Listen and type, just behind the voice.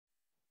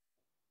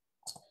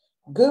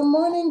Good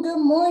morning, good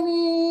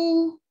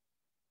morning.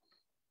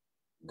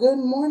 Good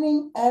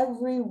morning,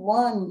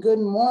 everyone. Good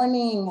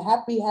morning.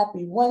 Happy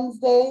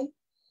Wednesday.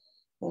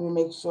 Let me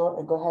make sure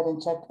and go ahead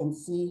and check and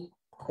see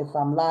if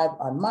I'm live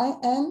on my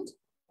end.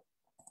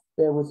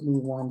 Bear with me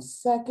 1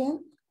 second.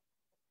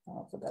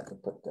 I forgot to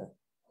put the,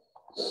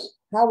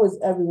 how is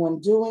everyone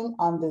doing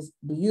on this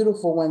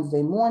beautiful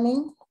Wednesday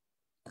morning?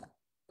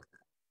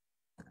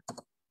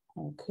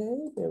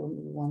 Okay, bear with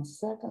me 1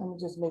 second. Let me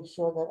just make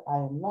sure that I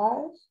am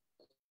live.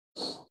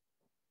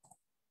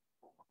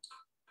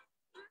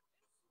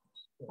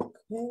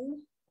 Okay.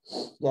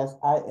 Yes,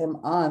 I am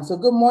on. So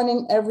good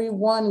morning,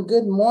 everyone.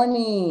 Good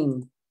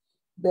morning.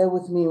 Bear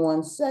with me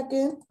 1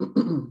 second. Let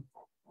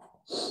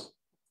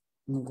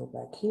me go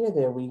back here.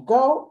 There we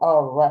go.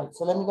 All right.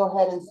 So let me go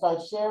ahead and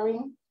start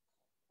sharing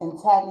and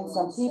tagging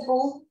some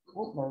people.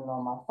 Oops, there's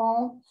on my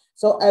phone.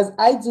 So as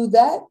I do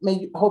that,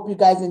 hope you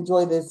guys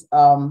enjoy this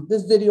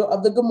this video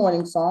of the good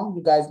morning song.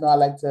 You guys know I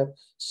like to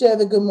share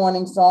the good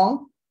morning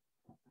song.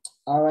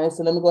 All right.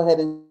 So let me go ahead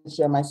and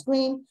share my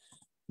screen.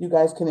 You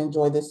guys can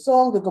enjoy this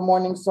song, the good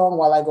morning song,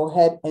 while I go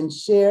ahead and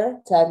share,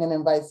 tag and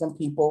invite some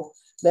people,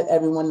 let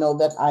everyone know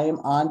that I am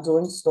on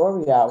during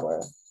story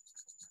hour.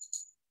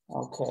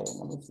 Okay,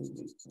 let me see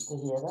if you can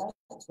hear that.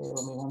 Bear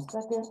with me 1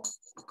 second.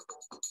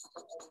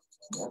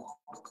 Yep.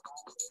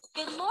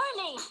 Good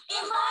morning.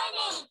 Good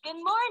morning. Good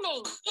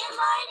morning. Good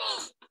morning.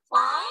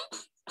 1,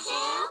 2.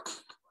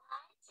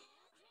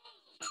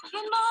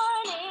 Good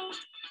morning.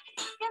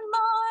 Good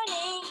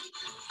morning.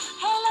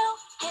 Hello,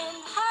 and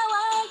how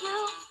are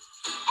you?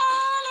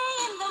 Early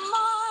in the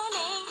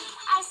morning,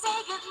 I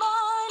say good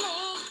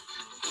morning.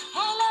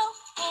 Hello,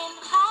 and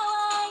how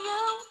are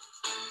you?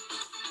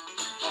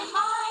 Good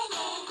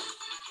morning.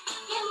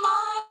 Good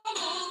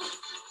morning.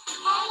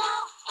 Hello,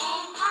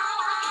 and how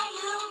are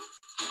you?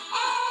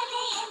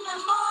 Early in the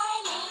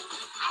morning,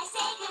 I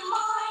say good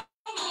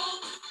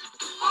morning.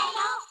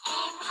 Hello,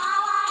 and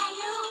how are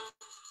you?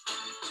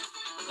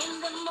 In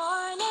the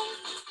morning,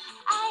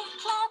 I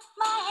clap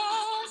my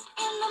hands.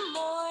 In the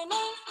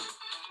morning,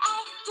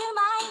 I do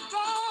my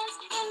dance.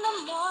 In the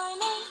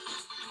morning,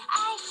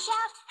 I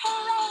shout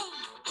hooray.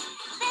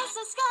 This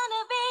is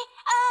gonna be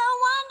a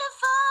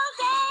wonderful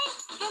day.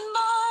 Good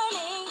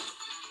morning.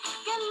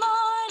 Good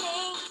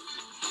morning.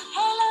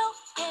 Hello,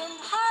 and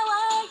how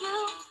are you?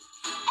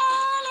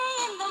 Early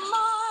in the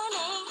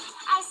morning,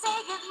 I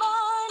say good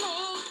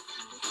morning.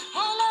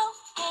 Hello,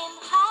 and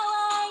how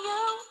are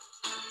you?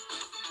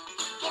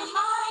 Good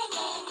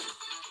morning.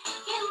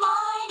 Good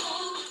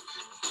morning.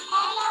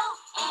 Hello,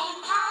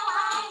 and how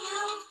are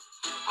you?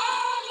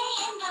 Early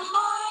in the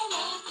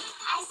morning,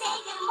 I say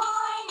good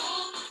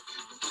morning.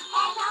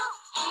 Hello,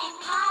 and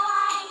how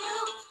are you?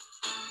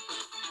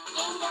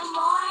 In the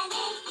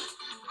morning,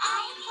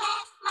 I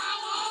clap my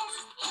hands.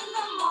 In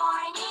the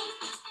morning,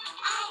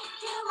 I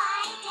do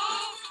my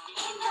dance.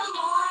 In the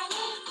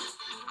morning,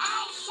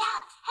 I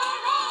shout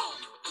hooray.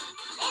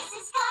 This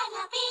is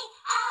gonna be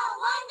a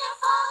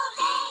wonderful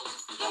day.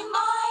 Good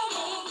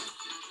morning.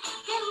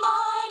 Good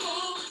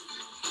morning.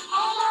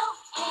 Hello,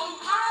 and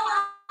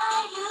how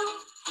are you?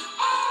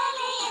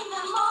 Early in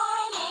the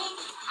morning,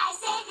 I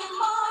say good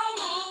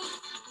morning.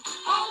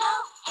 Hello,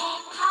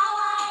 and how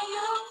are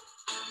you?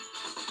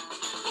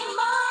 Good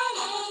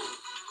morning.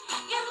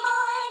 Good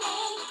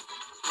morning.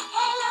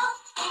 Hello,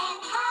 and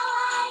how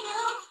are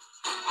you?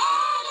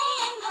 Early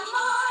in the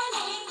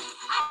morning,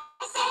 I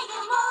say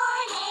good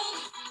morning.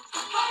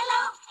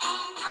 Hello,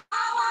 and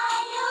how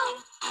are you?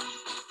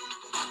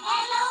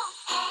 Hello,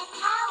 and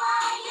how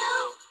are you?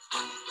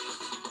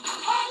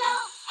 Hello,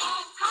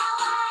 and how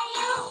are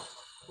you?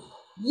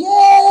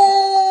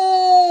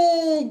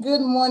 Yay!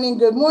 Good morning,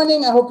 good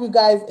morning. I hope you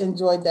guys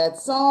enjoyed that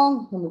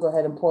song. Let me go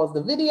ahead and pause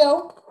the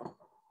video.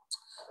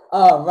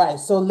 All right,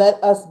 so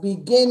let us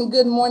begin.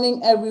 Good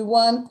morning,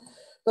 everyone.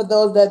 For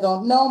those that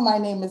don't know, my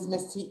name is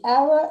Miss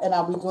Tyara, and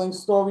I'll be doing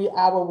story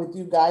hour with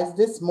you guys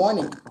this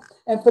morning.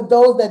 And for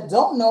those that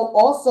don't know,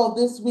 also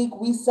this week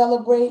we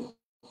celebrate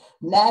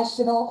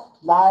National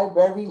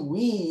Library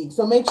Week.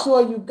 So make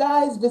sure you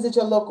guys visit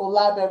your local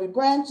library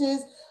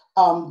branches.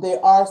 There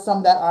are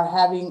some that are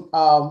having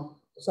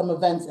some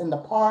events in the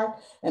park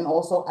and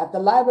also at the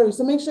library.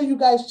 So make sure you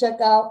guys check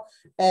out,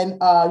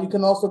 and you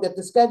can also get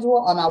the schedule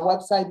on our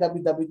website,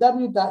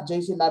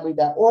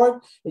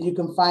 www.jclibrary.org, and you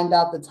can find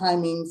out the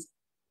timings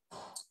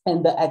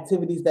and the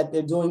activities that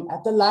they're doing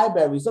at the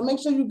library. So make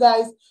sure you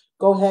guys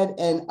go ahead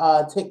and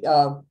check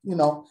out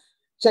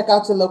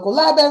your local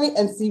library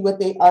and see what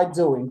they are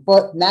doing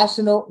for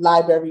National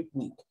Library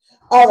Week.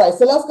 All right,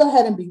 so let's go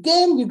ahead and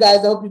begin. You guys,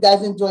 I hope you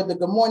guys enjoyed the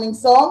good morning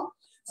song.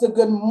 So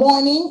good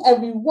morning,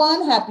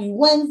 everyone. Happy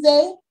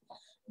Wednesday.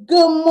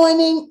 Good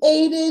morning,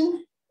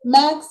 Aiden,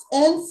 Max,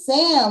 and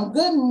Sam.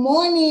 Good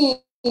morning.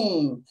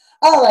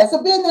 All right,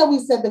 so being that we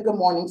said the good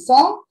morning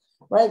song,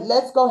 right,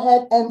 let's go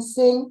ahead and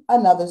sing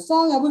another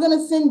song. And we're going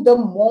to sing The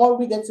More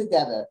We Get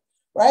Together.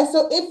 Right,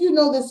 so if you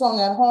know this song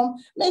at home,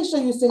 make sure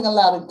you sing it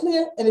loud and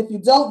clear. And if you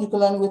don't, you can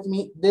learn it with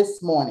me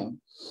this morning.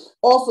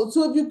 Also,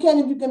 too, if you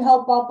can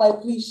help out by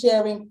please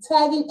sharing,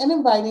 tagging, and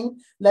inviting,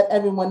 let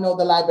everyone know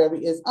the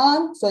library is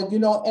on. So if you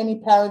know any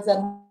parents at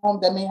home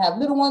that may have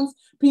little ones,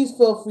 please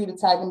feel free to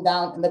tag them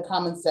down in the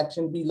comment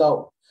section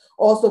below.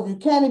 Also, if you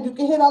can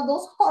hit out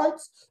those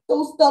hearts,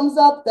 those thumbs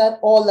up, that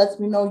all lets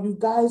me know you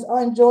guys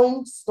are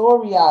enjoying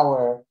Story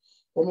Hour.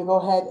 Let me go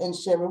ahead and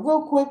share it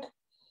real quick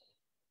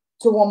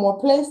to one more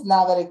place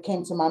now that it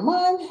came to my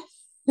mind.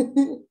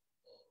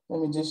 Let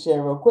me just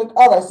share real quick.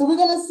 All right, so we're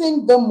going to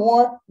sing The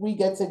More We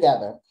Get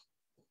Together.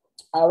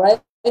 All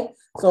right,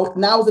 so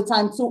now is the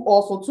time to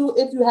also, too,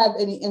 if you have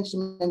any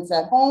instruments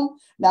at home,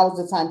 now is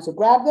the time to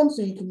grab them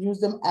so you can use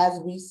them as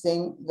we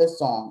sing the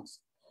songs.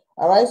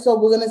 All right, so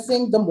we're going to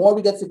sing The More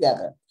We Get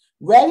Together.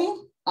 Ready?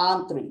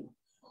 On three.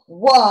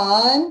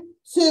 1,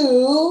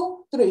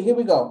 2, 3. Here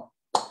we go.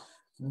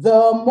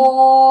 The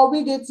more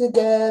we get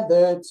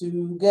together,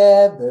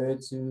 together,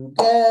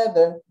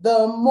 together,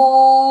 the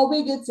more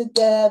we get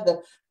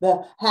together,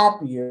 the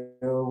happier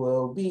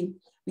we'll be.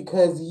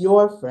 Because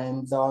your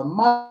friends are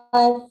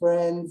my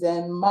friends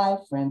and my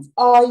friends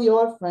are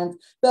your friends.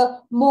 The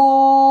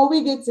more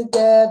we get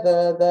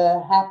together,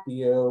 the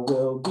happier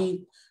we'll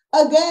be.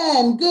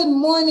 Again, good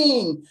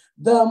morning.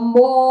 The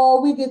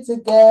more we get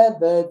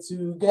together,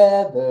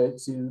 together,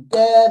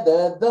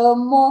 together, the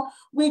more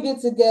we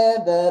get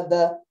together,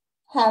 the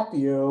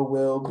happier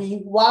we'll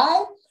be.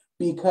 Why?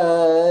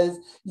 Because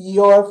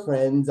your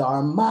friends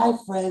are my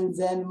friends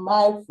and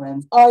my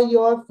friends are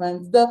your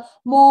friends. The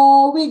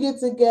more we get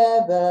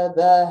together,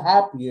 the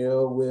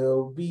happier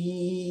we'll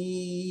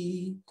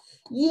be.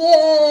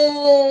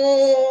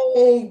 Yay!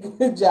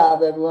 Good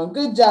job, everyone.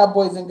 Good job,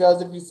 boys and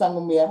girls, if you sung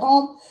with me at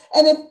home.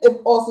 And if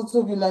also two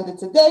of you learned it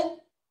today,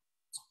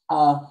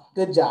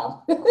 good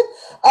job.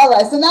 All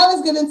right, so now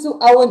let's get into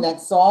our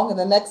next song. And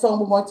the next song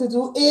we're going to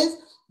do is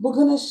we're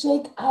going to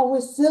shake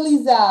our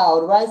sillies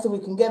out, right? So we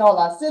can get all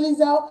our sillies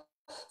out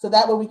so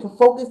that way we can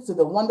focus to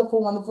the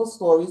wonderful, wonderful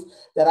stories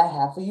that I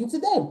have for you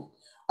today.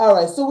 All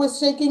right, so we're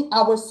shaking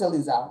our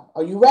sillies out.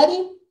 Are you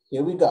ready?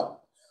 Here we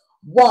go.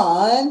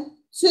 1,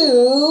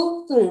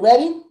 2, 3.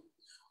 Ready?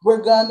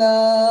 We're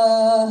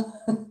gonna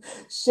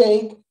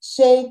shake,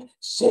 shake,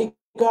 shake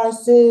our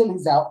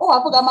sillies out. Oh,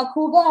 I forgot my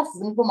cool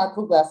glasses. Let me put my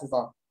cool glasses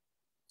on.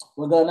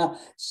 We're gonna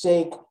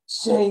shake,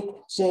 shake,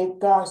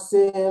 shake our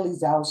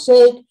sillies out.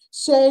 Shake,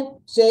 shake,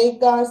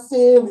 shake our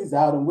sillies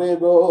out and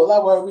wiggle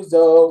our worries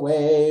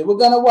away. We're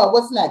gonna what?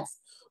 What's next?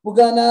 We're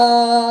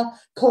gonna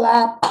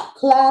clap,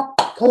 clap,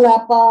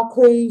 clap our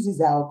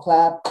crazies out.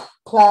 Clap,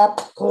 clap,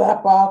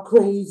 clap our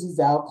crazies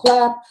out.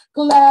 Clap,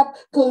 clap,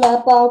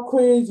 clap our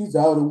crazies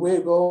out and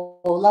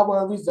wiggle our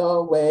worries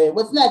away.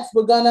 What's next?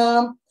 We're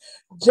gonna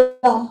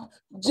jump,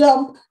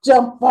 jump,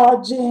 jump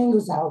our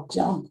jingles out.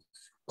 Jump,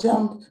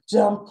 jump,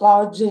 jump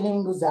our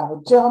jingles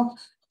out. Jump,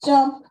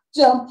 jump,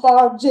 jump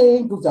our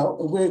jingles out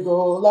and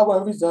wiggle our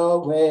worries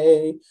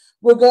away.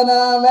 We're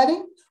gonna,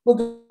 ready?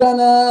 We're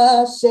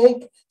gonna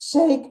shake,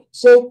 shake,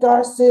 shake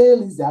our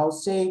sillies out.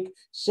 Shake,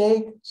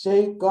 shake,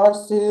 shake our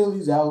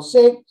sillies out.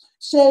 Shake,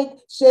 shake,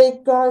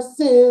 shake our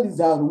sillies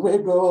out and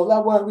wiggle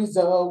our worries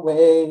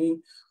away.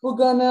 We're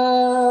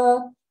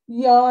gonna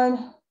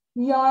yarn,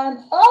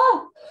 yarn,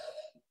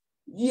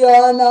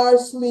 yarn our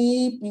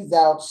sleepies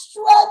out.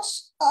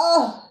 Stretch,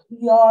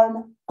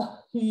 yarn,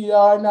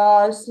 yarn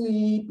our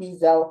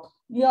sleepies out.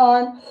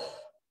 Yarn,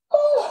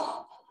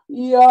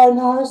 yarn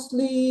our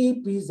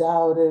sleepies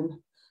out and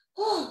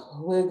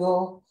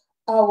wiggle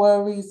our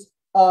worries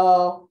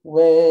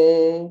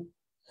away.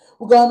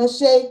 We're gonna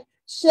shake,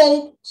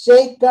 shake,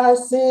 shake our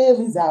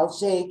sillies out.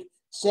 Shake,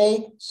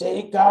 shake,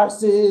 shake our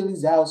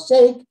sillies out.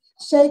 Shake,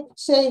 shake,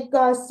 shake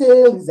our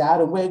sillies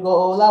out and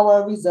wiggle our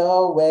worries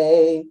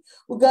away.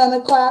 We're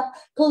gonna clap,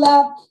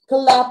 clap,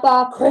 clap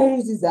our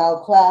crazies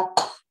out. Clap,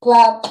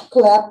 clap,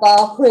 clap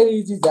our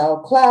crazies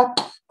out. Clap,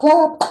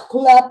 clap,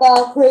 clap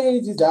our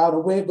crazies out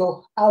and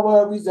wiggle our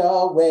worries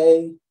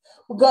away.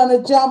 We're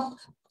gonna jump,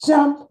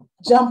 jump,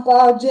 jump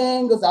our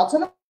jingles out.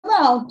 Turn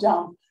around,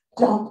 jump,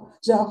 jump,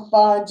 jump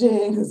our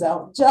jingles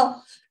out.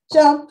 Jump,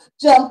 jump,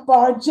 jump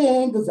our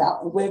jingles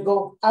out and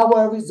wiggle our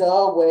worries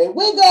away.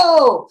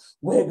 Wiggle,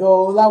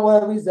 wiggle our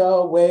worries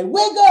away.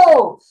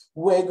 Wiggle,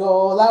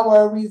 wiggle our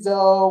worries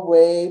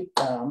away.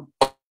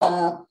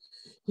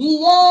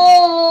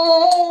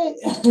 Yay!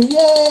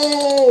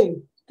 Yay!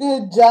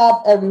 Good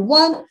job,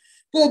 everyone.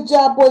 Good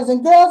job, boys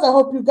and girls. I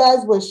hope you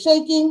guys were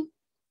shaking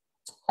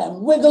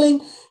and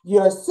wiggling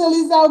your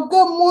sillies out.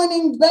 Good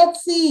morning,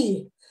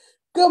 Betsy.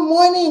 Good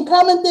morning.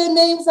 Comment their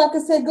name so I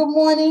can say good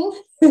morning.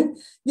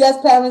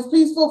 Yes, parents,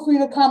 please feel free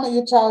to comment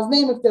your child's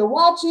name if they're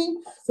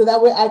watching, so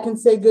that way I can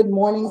say good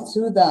morning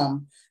to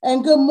them.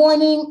 And good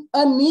morning,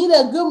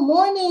 Anita. Good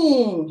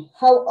morning.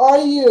 How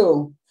are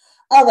you?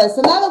 All right,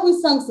 so now that we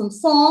sung some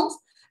songs,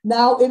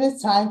 now it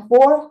is time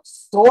for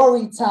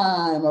story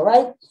time, all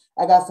right?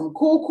 I got some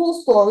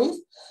cool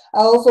stories. I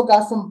also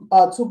got some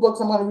 2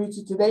 books I'm going to read to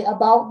you today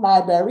about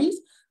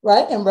libraries,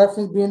 right? In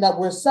reference being that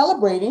we're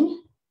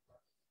celebrating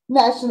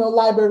National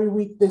Library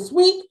Week this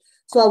week.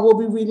 So I will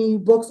be reading you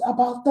books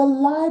about the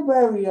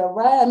library, all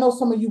right? I know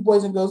some of you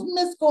boys and girls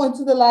miss going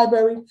to the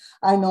library.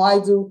 I know I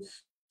do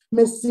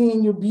miss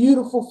seeing your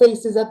beautiful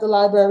faces at the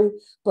library,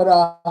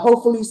 but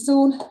hopefully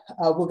soon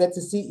we'll get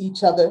to see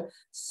each other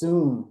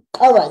soon.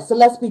 All right, so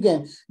let's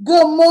begin.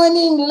 Good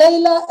morning,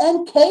 Layla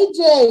and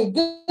KJ.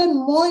 Good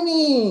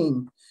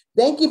morning.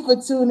 Thank you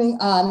for tuning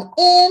on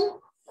in.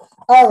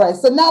 All right,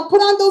 so now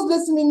put on those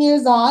listening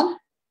ears on,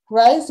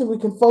 right? So we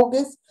can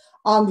focus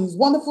on these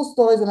wonderful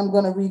stories that I'm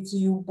going to read to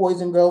you, boys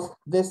and girls,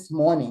 this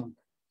morning.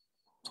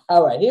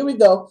 All right, here we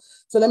go.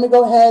 So let me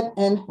go ahead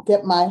and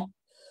get my,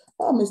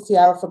 oh, Miss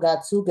Tiara forgot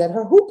to get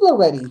her hoopla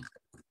ready.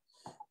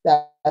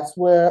 That's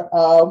where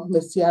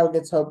Miss Tiara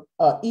gets her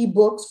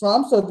ebooks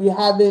from. So if you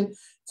haven't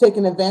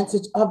taken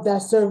advantage of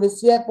that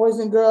service yet, boys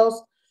and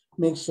girls,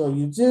 make sure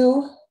you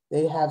do.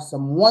 They have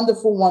some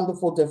wonderful,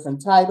 wonderful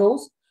different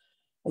titles.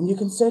 And you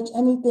can search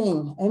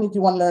anything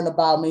you want to learn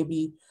about,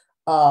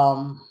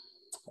 um,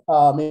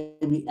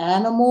 maybe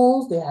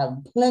animals. They have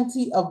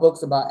plenty of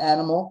books about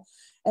animal.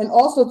 And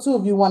also, too,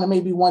 if you want to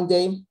maybe one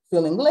day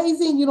feeling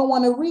lazy and you don't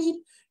want to read,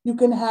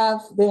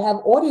 they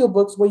have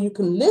audiobooks where you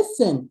can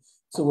listen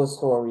to a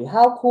story.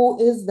 How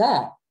cool is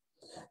that?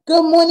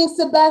 Good morning,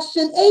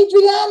 Sebastian,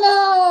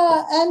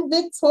 Adriana, and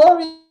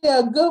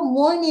Victoria. Good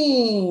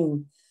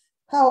morning.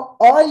 How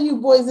are you,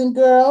 boys and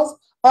girls?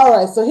 All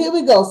right, so here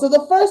we go. So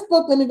the first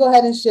book, let me go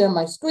ahead and share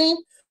my screen.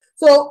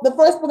 So the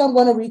first book I'm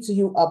going to read to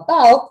you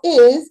about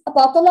is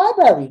about the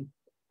library.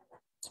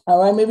 All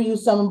right, maybe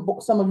some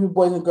of you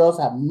boys and girls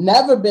have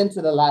never been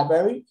to the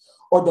library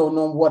or don't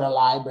know what a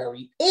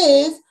library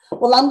is.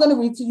 Well, I'm going to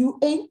read to you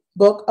a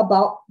book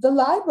about the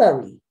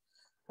library.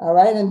 All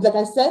right, and like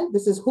I said,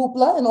 this is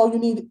Hoopla, and all you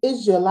need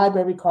is your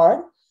library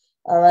card,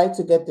 all right,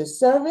 to get this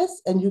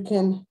service. And you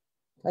can,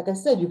 like I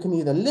said, you can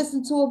either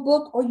listen to a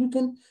book or you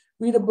can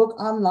read a book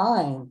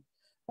online,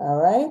 all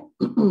right?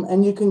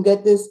 And you can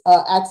get this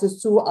access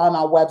to on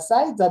our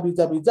website,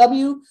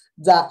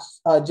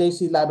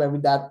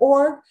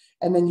 www.jclibrary.org.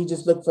 And then you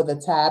just look for the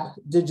tab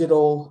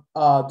digital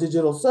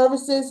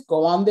services,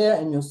 go on there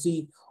and you'll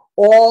see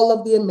all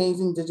of the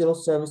amazing digital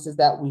services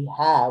that we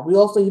have. We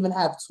also even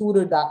have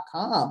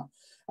tutor.com.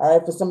 All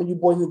right, for some of you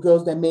boys and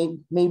girls that may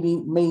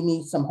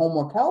need some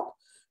homework help,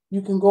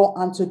 you can go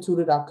onto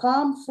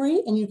tutor.com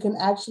free and you can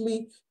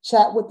actually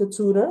chat with the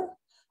tutor.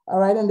 All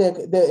right, and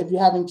if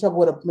you're having trouble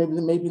with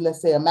maybe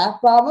let's say a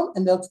math problem,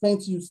 and they'll explain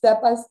to you step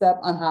by step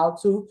on how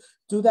to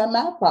do that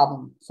math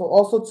problem. So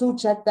also too,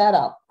 check that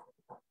out.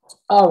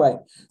 All right,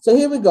 so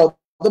here we go.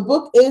 The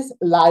book is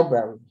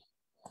Library.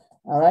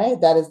 All right,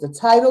 that is the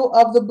title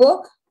of the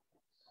book.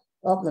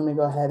 Oh, let me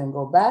go ahead and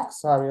go back.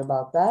 Sorry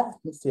about that.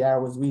 Miss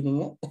Tiara was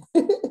reading it.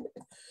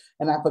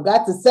 And I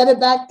forgot to set it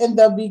back in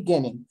the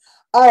beginning.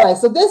 All right,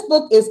 so this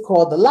book is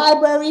called The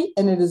Library,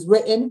 and it is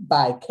written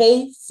by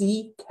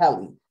K.C.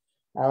 Kelly.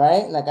 All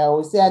right, like I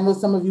always say, I know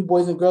some of you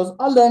boys and girls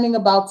are learning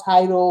about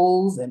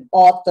titles and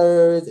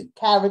authors and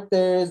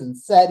characters and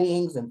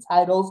settings and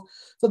titles.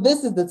 So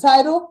this is the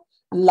title,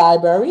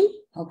 Library,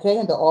 okay,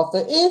 and the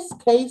author is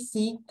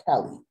K.C.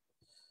 Kelly.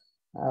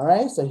 All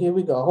right, so here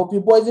we go. Hope you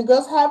boys and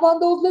girls have on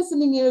those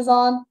listening ears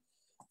on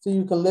so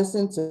you can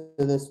listen to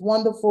this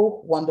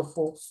wonderful,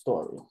 wonderful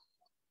story.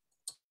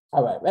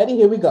 All right, ready?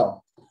 Here we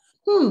go.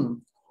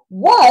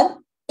 What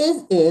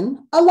is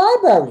in a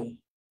library,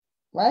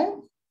 right?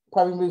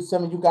 Probably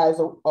some of you guys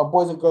or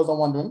boys and girls are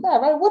wondering that,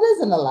 right? What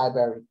is in a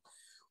library?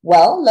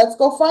 Well, let's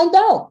go find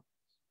out.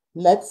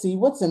 Let's see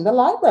what's in the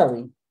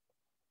library.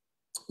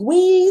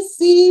 We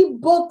see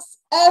books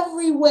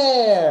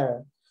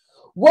everywhere.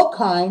 What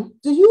kind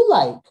do you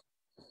like?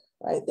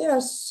 Right? There are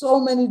so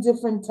many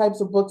different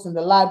types of books in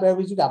the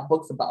libraries. You got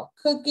books about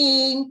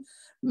cooking,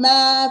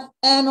 math,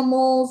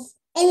 animals,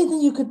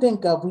 anything you could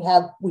think of. We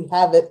have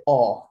it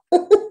all.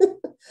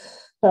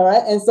 All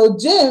right. And so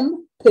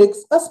Jim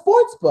picks a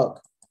sports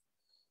book.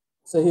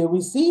 So here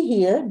we see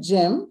here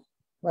Jim,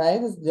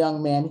 right? This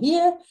young man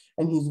here,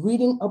 and he's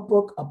reading a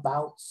book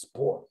about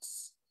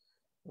sports,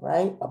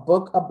 right? A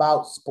book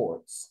about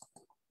sports.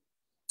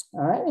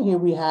 All right, and here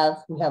we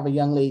have a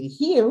young lady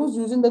here who's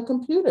using the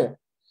computer.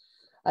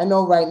 I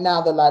know right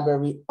now the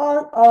library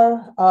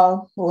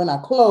we're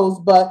not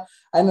closed, but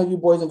I know you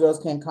boys and girls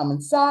can't come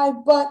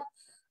inside, but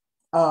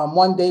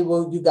one day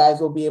you guys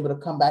will be able to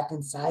come back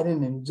inside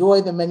and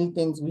enjoy the many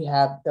things we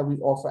have that we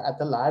offer at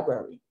the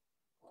library.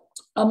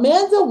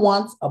 Amanda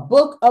wants a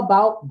book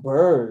about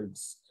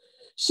birds.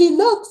 She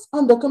looks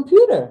on the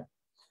computer.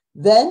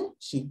 Then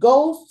she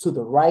goes to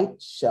the right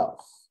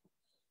shelf.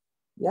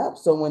 Yep,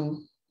 so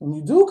when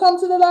you do come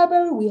to the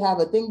library, we have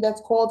a thing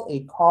that's called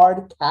a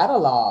card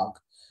catalog.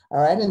 All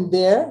right, and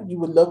there you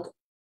would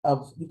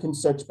you can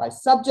search by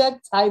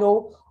subject,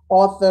 title,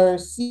 author,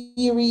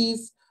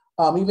 series.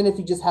 Even if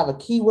you just have a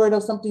keyword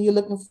of something you're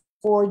looking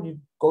for, you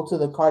go to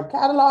the card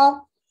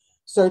catalog,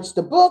 search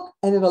the book,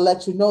 and it'll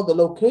let you know the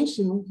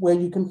location where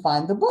you can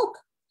find the book.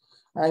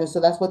 All right, so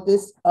that's what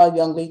this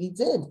young lady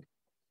did.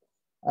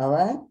 All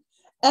right,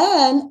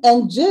 Anne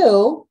and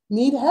Jill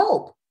need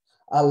help.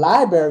 A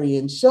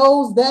librarian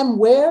shows them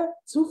where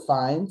to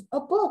find a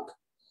book.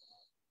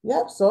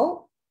 Yep.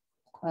 So,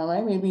 all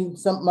right, maybe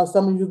some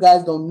of you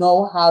guys don't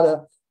know how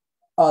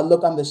to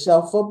look on the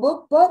shelf for a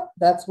book, but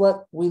that's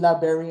what we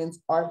librarians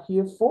are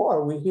here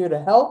for. We're here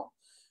to help.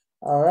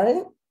 All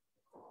right.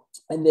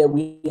 And there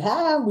we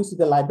see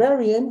the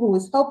librarian who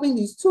is helping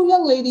these two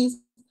young ladies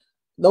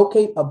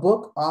locate a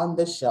book on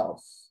the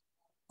shelf.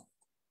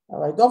 All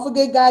right, don't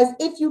forget, guys,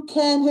 if you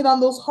can hit on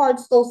those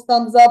hearts, those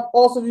thumbs up.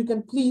 Also, if you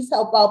can please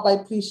help out by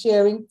please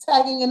sharing,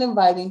 tagging, and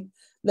inviting.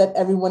 Let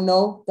everyone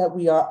know that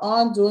we are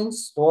on doing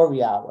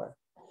story hour.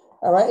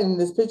 All right, and in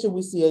this picture,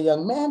 we see a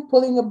young man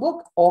pulling a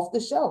book off the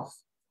shelf.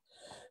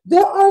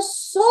 There are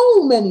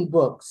so many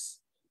books.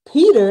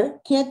 Peter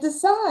can't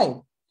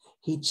decide.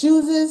 He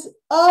chooses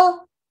a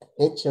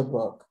picture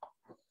book.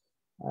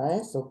 All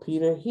right, so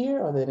Peter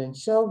here, or they didn't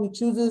show, he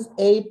chooses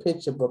a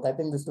picture book. I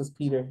think this was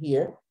Peter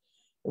here.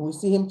 And we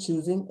see him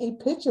choosing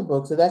a picture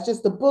book. So that's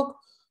just a book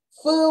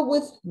filled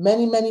with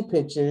many, many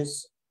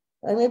pictures.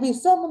 Right? Maybe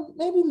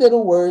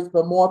little words,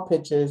 but more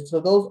pictures. So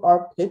those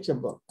are picture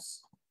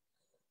books.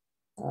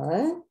 All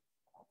right.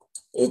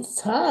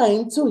 It's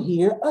time to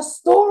hear a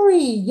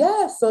story.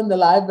 Yes, on the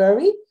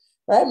library,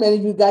 right? Many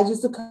of you guys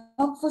used to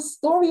come for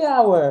story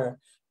hour,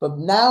 but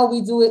now we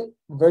do it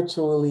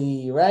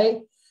virtually,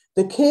 right?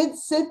 The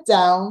kids sit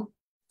down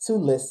to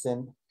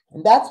listen.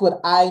 And that's what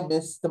I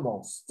miss the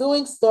most.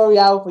 Doing story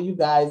hour for you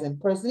guys in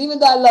person, even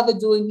though I love it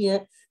doing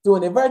it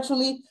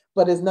virtually,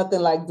 but it's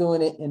nothing like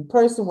doing it in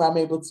person where I'm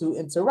able to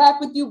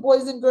interact with you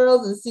boys and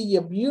girls and see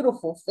your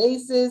beautiful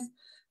faces.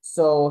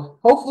 So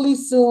hopefully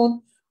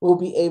soon we'll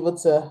be able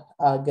to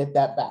get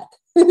that back.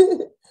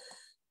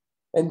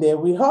 And there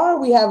we are.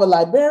 We have a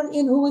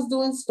librarian who is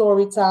doing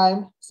story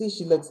time. See,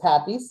 she looks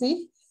happy.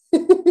 See?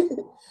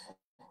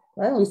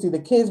 Right? We see the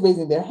kids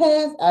raising their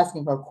hands,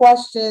 asking her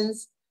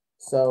questions.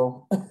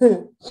 So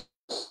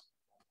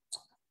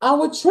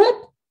our trip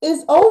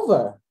is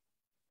over,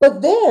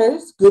 but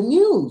there's good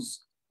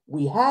news.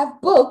 We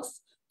have books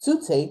to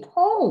take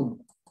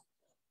home.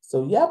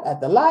 So, yep,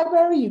 at the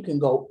library, you can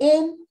go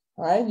in,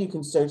 all right? You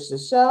can search the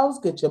shelves,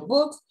 get your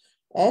books,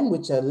 and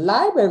with your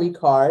library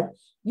card,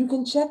 you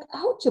can check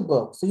out your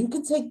books. So you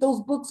can take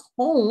those books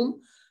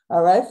home,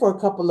 all right, for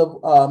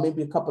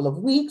maybe a couple of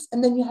weeks,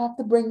 and then you have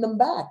to bring them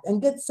back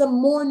and get some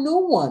more new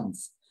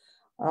ones.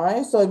 All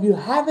right. So if you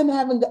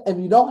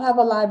don't have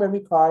a library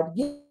card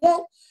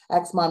yet,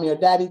 ask mommy or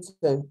daddy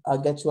to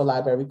get you a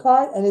library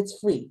card, and it's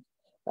free.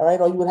 All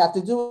right. All you would have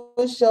to do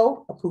is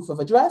show a proof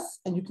of address,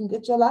 and you can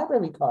get your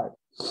library card.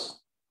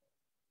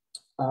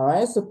 All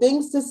right. So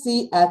things to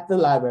see at the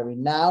library.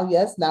 Now we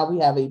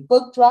have a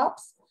book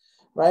drops,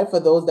 right? For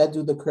those that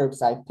do the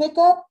curbside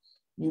pickup.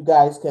 You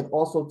guys can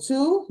also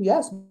too.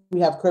 Yes,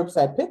 we have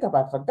curbside pickup.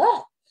 I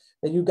forgot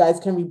that you guys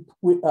can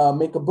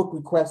make a book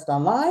request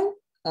online.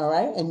 All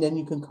right. And then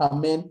you can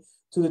come in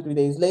 2 to 3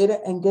 days later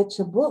and get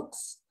your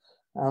books.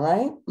 All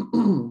right.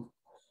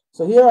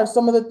 So here are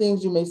some of the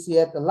things you may see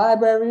at the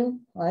library.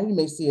 All right. You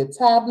may see a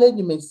tablet.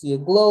 You may see a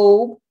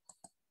globe.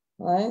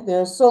 All right.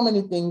 There are so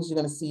many things you're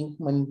going to see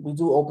when we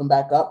do open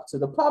back up to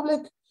the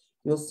public.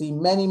 You'll see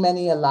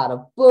a lot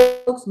of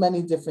books,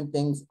 many different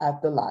things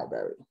at the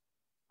library.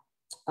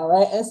 All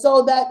right. And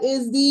so that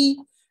is the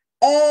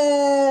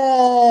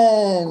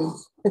end.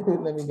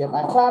 Let me get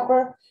my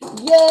clapper.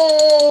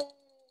 Yay!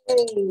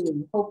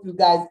 Hope you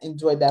guys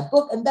enjoyed that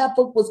book. And that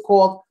book was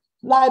called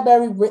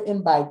Library,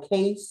 written by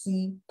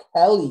K.C.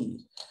 Kelly.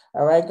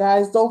 All right,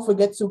 guys, don't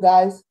forget to,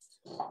 guys,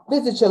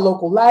 visit your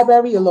local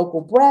library, your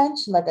local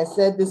branch. Like I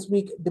said, this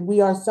week,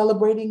 we are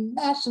celebrating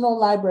National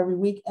Library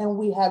Week, and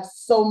we have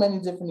so many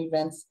different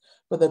events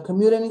for the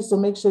community. So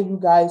make sure you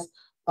guys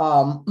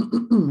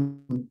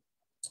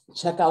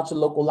check out your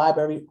local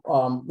library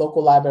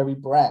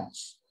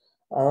branch.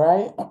 All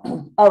right.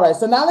 All right.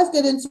 So now let's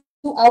get into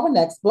our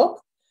next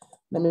book.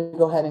 Let me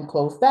go ahead and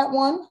close that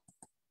one.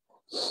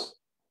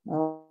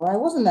 All right.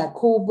 Wasn't that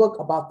cool book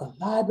about the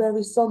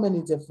library? So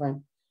many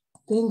different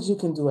things you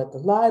can do at the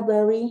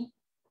library.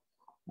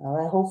 All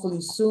right. Hopefully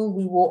soon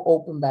we will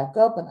open back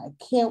up, and I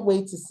can't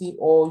wait to see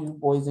all you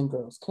boys and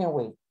girls. Can't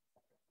wait.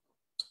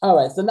 All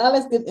right. So now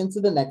let's get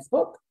into the next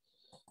book.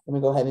 Let me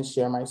go ahead and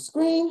share my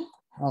screen.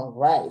 All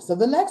right. So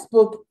the next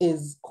book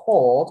is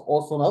called,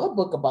 also another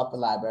book about the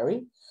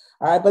library.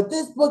 All right. But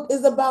this book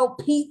is about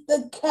Pete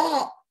the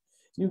cat.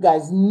 You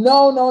guys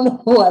know,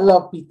 I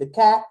love Pete the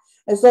cat.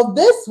 And so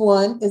this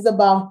one is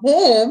about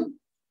him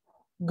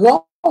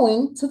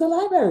going to the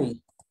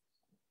library.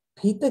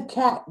 Pete the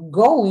cat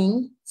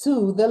going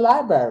to the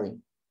library.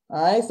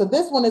 All right. So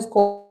this one is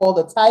called,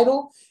 the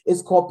title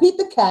is called Pete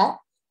the Cat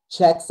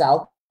Checks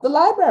Out the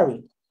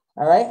Library.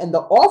 All right. And the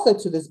author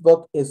to this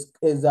book is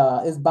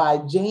by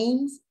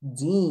James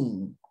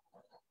Dean.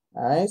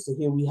 All right. So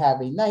here we have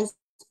a nice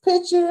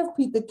picture of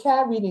Pete the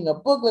cat reading a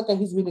book. Look like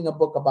he's reading a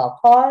book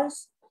about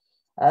cars.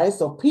 All right,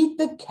 so Pete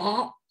the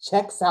cat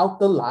checks out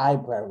the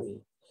library.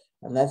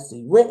 And let's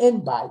see, written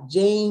by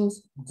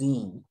James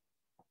Dean.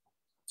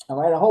 All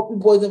right, I hope you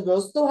boys and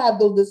girls still have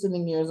those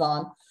listening ears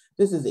on.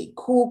 This is a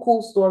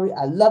cool story.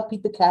 I love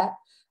Pete the cat.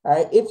 All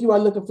right, if you are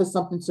looking for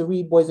something to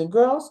read, boys and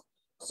girls,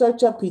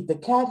 Search up Pete the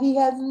Cat. He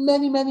has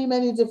many, many,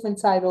 many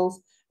different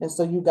titles. And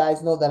so you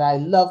guys know that I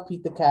love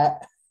Pete the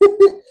Cat.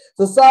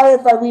 So sorry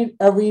if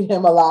I read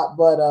him a lot,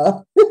 but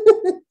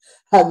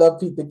I love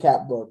Pete the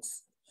Cat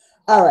books.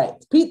 All right,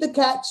 Pete the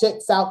Cat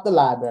checks out the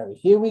library.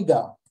 Here we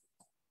go.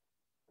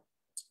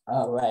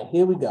 All right,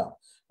 here we go.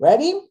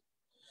 Ready?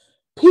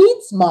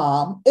 Pete's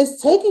mom is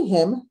taking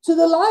him to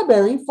the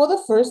library for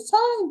the first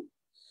time.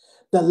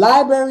 The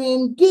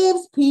librarian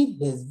gives Pete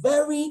his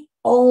very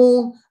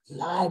own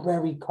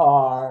library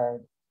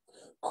card.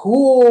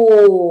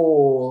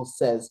 Cool,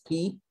 says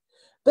Pete.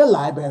 The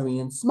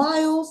librarian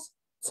smiles.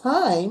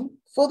 Time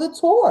for the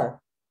tour.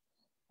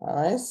 All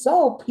right,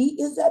 so Pete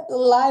is at the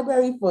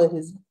library for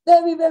his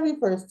very, very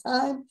first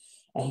time,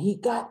 and he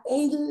got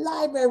a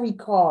library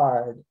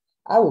card.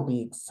 I will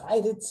be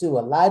excited too.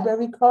 A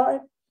library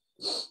card.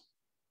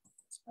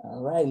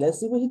 All right, let's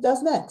see what he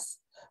does next.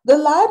 The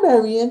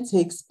librarian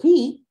takes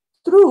Pete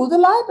through the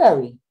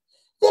library.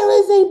 There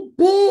is a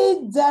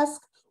big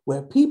desk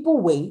where people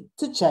wait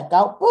to check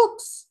out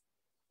books.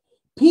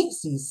 Pete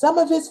sees some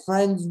of his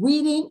friends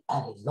reading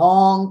at a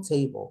long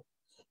table.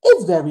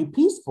 It's very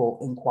peaceful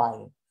and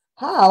quiet.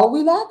 How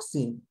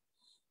relaxing.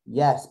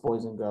 Yes,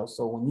 boys and girls.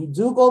 So when you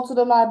do go to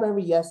the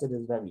library, yes, it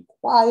is very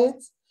quiet,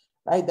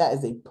 right? That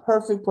is a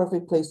perfect,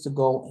 perfect place to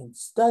go and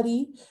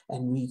study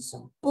and read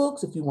some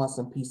books if you want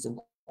some peace and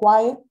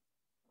quiet.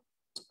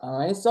 All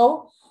right,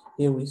 so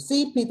here we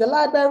see Pete the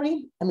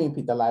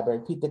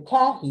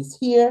Cat. He's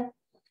here,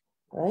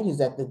 all right?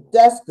 He's at the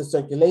desk, the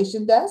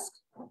circulation desk.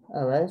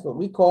 All right, that's what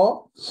we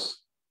call.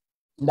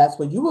 And that's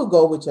where you will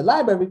go with your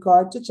library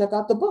card to check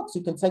out the books.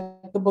 You can take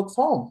the books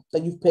home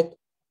that you've picked,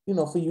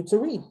 for you to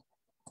read.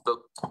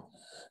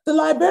 The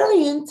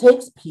librarian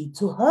takes Pete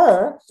to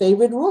her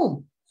favorite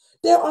room.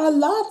 There are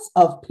lots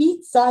of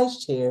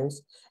Pete-sized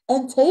chairs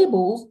and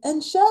tables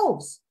and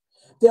shelves.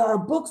 There are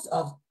books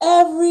of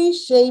every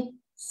shape,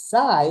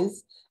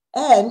 size,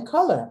 and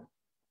color.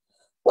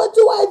 What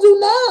do I do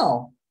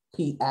now?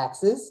 Pete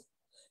asks.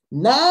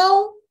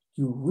 Now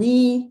you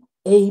read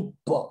a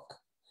book,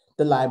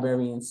 the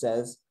librarian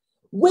says.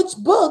 Which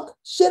book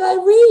should I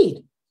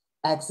read?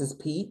 Asks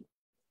Pete.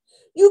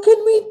 You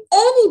can read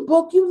any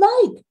book you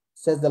like,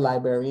 says the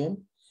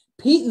librarian.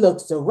 Pete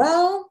looks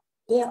around.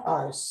 There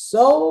are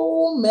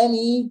so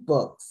many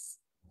books.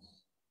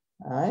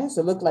 All right,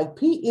 so it looks like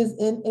Pete is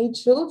in a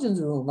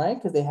children's room, right?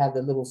 Because they have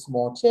the little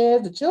small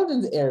chairs, the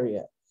children's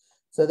area.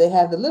 So they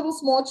have the little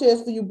small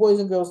chairs for you boys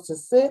and girls to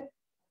sit,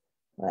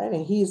 right?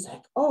 And he's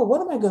like, oh,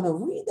 what am I going to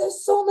read?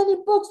 There's so many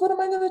books. What am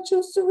I going to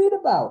choose to read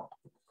about?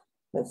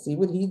 Let's see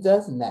what he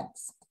does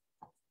next.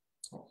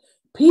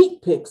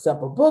 Pete picks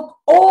up a book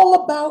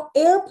all about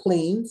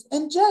airplanes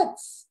and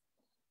jets.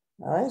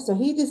 All right, so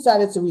he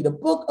decided to read a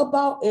book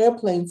about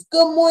airplanes.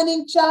 Good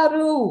morning,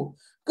 Charu.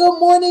 Good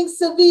morning,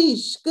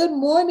 Savish. Good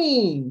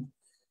morning.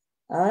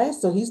 All right,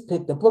 so he's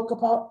picked a book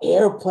about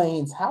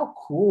airplanes. How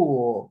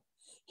cool.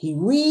 He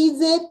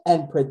reads it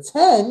and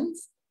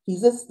pretends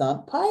he's a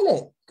stunt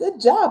pilot. Good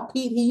job,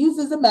 Pete. He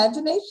uses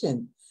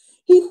imagination.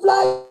 He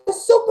flies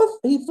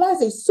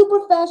a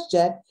super fast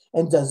jet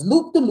and does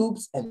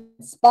loop-de-loops and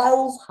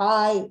spirals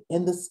high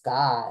in the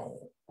sky.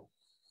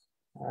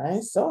 All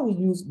right, so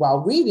while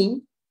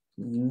reading,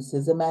 he used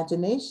his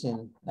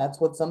imagination. That's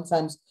what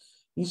sometimes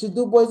you should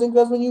do, boys and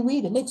girls, when you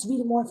read. It makes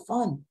reading more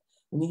fun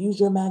when you use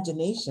your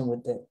imagination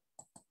with it.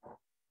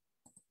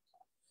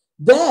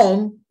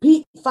 Then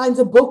Pete finds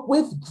a book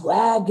with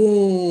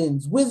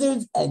dragons,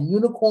 wizards, and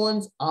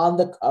unicorns on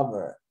the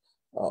cover.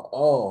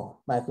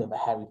 Reminds me of a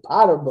Harry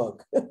Potter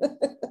book.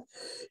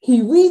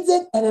 He reads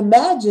it and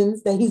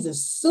imagines that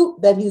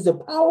he's a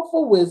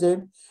powerful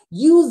wizard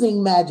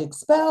using magic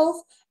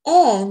spells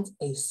and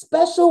a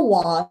special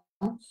wand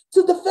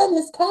to defend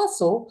his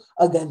castle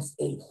against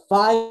a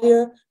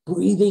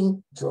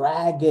fire-breathing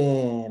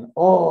dragon.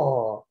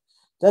 Oh,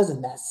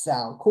 doesn't that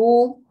sound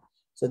cool?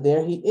 So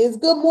there he is.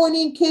 Good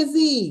morning,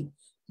 Kizzy.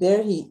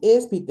 There he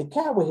is, Pete the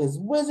Cat, with his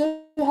wizard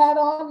hat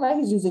on, right?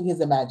 He's using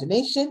his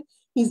imagination.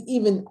 He's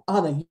even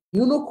on a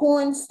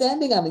unicorn,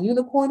 standing on a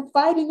unicorn,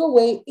 fighting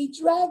away a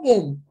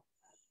dragon,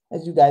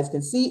 as you guys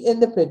can see in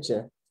the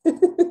picture.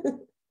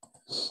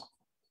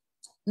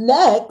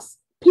 Next,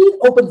 Pete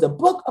opens a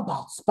book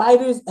about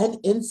spiders and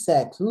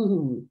insects.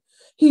 Ooh.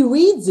 He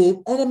reads it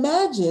and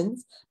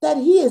imagines that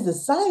he is a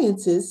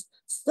scientist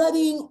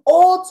studying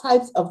all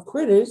types of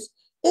critters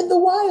in the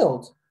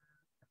wild.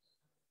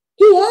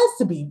 He has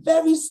to be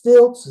very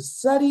still to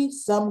study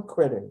some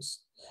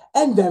critters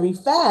and very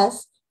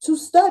fast to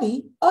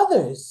study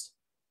others.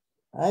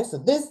 All right, so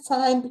this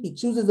time he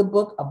chooses a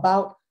book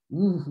about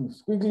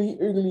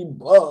squiggly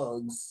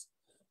bugs.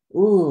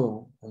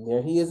 Ooh, and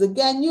there he is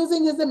again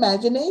using his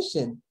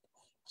imagination,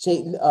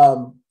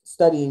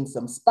 studying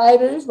some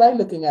spiders, right?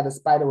 Looking at a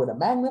spider with a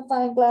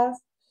magnifying glass,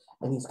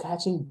 and he's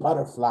catching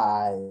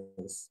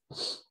butterflies.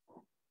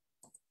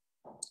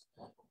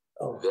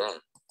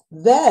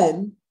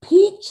 Then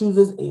Pete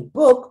chooses a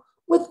book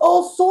with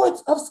all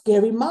sorts of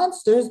scary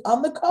monsters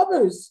on the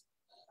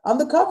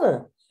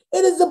cover.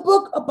 It is a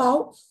book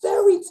about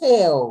fairy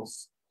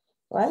tales.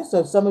 right? So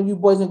if some of you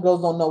boys and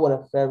girls don't know what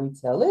a fairy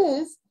tale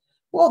is,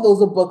 well,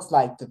 those are books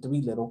like The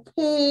Three Little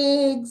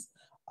Pigs,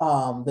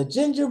 The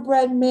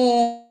Gingerbread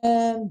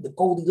Man, The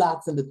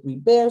Goldilocks and the Three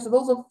Bears. So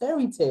those are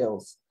fairy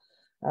tales,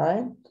 all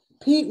right?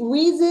 Pete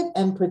reads it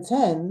and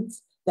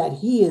pretends that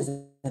he is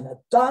in a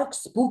dark,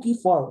 spooky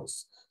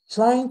forest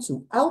trying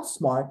to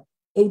outsmart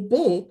a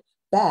big,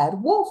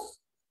 bad wolf.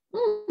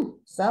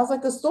 Sounds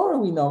like a story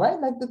we know, right?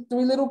 Like the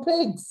Three Little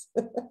Pigs.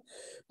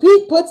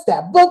 Pete puts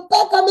that book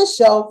back on the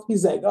shelf.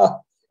 He's like, oh,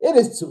 it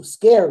is too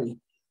scary.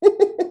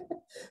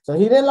 So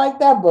he didn't like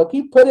that book.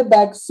 He put it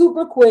back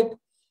super quick.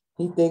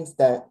 He thinks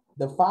that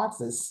the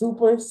fox is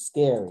super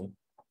scary.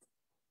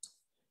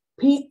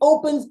 Pete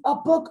opens a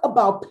book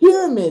about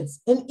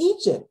pyramids in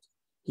Egypt.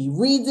 He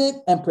reads it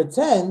and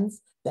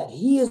pretends that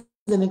he is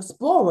an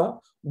explorer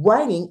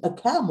riding a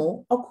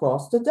camel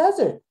across the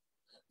desert.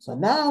 So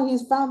now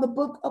he's found the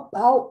book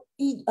about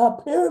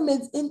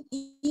pyramids in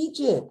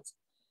Egypt.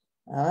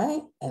 All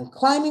right, and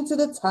climbing to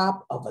the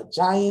top of a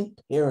giant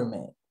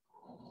pyramid.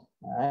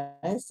 All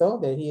right, so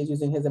there he is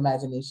using his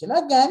imagination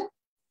again,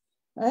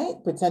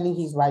 right? Pretending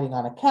he's riding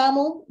on a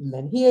camel. And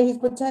then here he's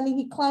pretending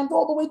he climbed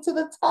all the way to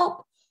the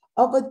top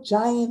of a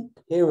giant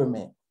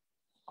pyramid.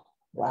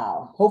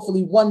 Wow.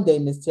 Hopefully one day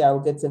Miss Tyara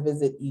will get to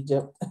visit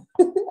Egypt.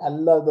 I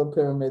love the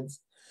pyramids.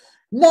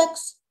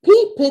 Next,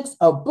 Pete picks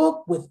a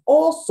book with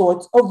all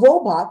sorts of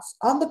robots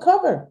on the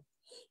cover.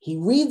 He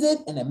reads it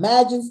and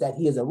imagines that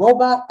he is a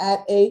robot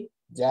at a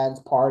dance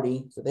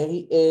party. So there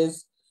he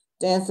is,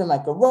 dancing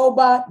like a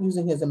robot,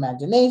 using his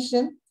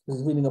imagination.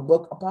 He's reading a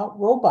book about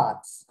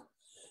robots.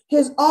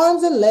 His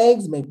arms and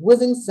legs make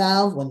whizzing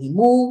sounds when he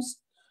moves.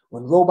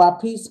 When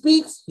Robot Pete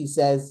speaks, he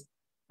says,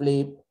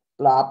 bleep,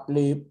 blop,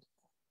 bleep,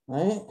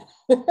 right?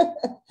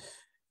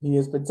 He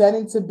is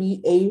pretending to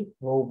be a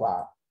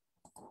robot.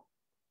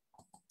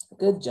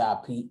 Good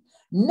job, Pete.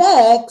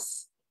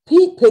 Next,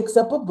 Pete picks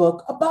up a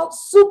book about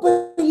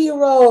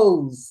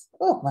superheroes.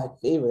 Oh, my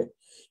favorite.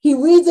 He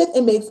reads it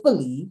and makes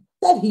believe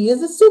that he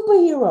is a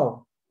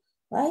superhero,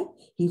 right?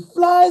 He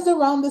flies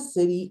around the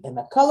city in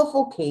a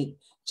colorful cape,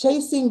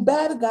 chasing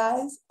bad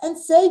guys and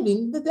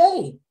saving the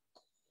day.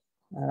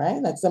 All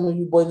right, like some of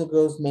you boys and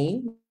girls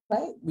may,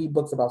 right? Read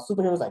books about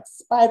superheroes like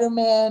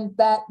Spider-Man,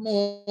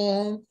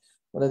 Batman.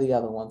 What are the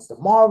other ones? The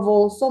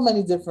Marvel. So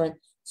many different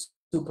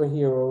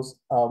superheroes.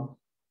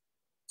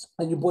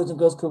 And you boys and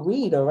girls could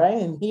read, all right?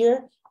 And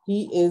here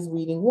he is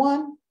reading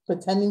one,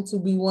 pretending to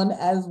be one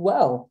as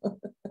well.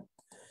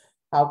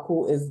 How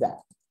cool is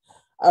that?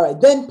 All right,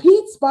 then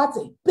Pete spots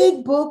a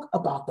big book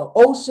about the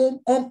ocean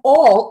and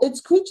all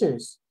its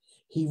creatures.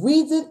 He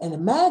reads it and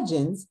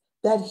imagines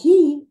that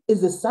he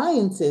is a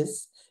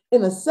scientist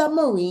in a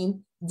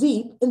submarine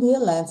deep in the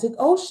Atlantic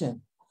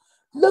Ocean,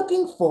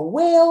 looking for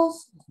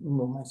whales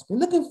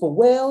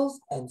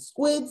and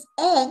squids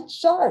and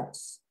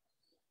sharks.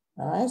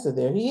 All right, so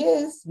there he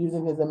is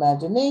using his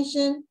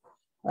imagination,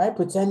 all right,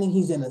 pretending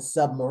he's in a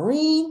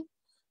submarine,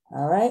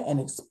 all right, and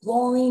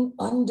exploring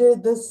under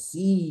the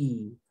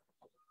sea.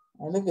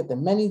 And look at the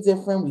many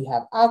different, we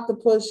have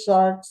octopus,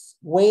 sharks,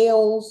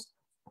 whales,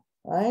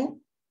 right?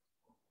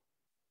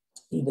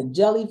 Even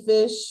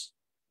jellyfish.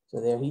 So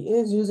there he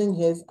is using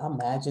his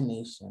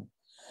imagination.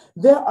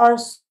 There are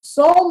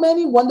so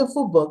many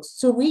wonderful books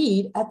to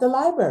read at the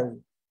library.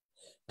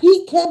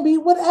 Pete can be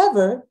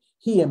whatever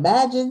he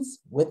imagines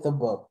with the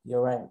book.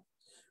 You're right.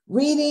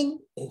 Reading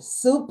is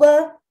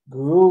super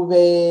groovy.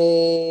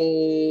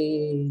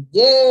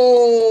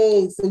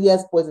 Yay! So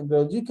yes, boys and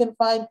girls, you can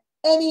find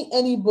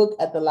any book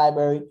at the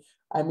library.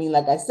 I mean,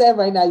 like I said,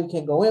 right now you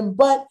can't go in,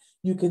 but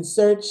you can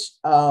search.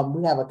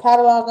 We have a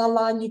catalog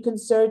online you can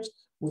search.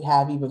 We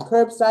have even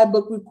curbside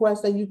book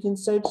requests that you can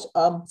search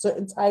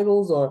certain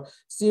titles or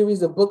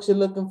series of books you're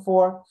looking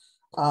for.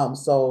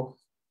 So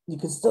you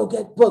can still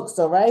get books,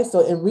 all right?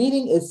 So, and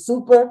reading is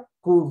super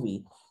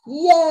groovy.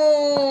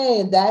 Yay!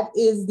 And that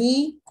is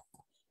the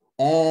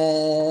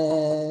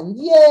end.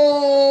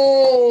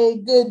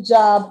 Yay! Good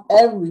job,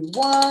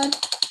 everyone.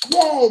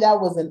 Yay, that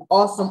was an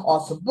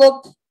awesome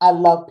book. I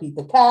love Pete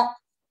the Cat.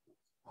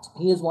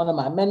 He is one of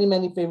my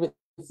many favorite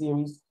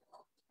series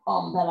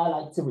that I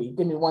like to read.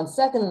 Give me 1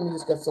 second. Let me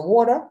just get some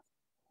water.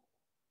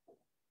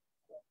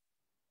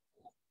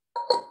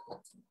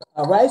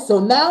 All right, so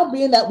now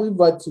being that we've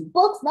read 2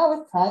 books, now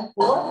it's time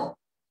for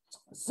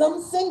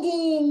some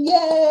singing.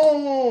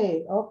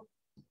 Yay! Oh,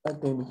 that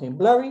thing became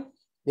blurry.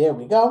 There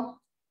we go.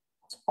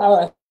 All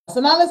right, so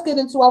now let's get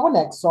into our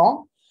next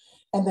song.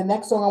 And the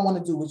next song I want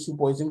to do with you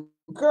boys and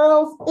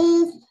girls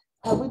is,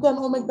 have we done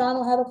Old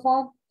MacDonald Had a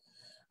Farm?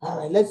 All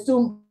right,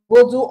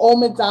 we'll do Old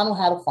MacDonald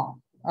Had a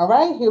Farm. All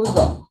right, here we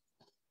go.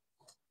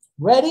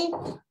 Ready?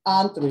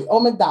 On 3.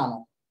 Old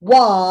MacDonald.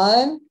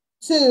 1,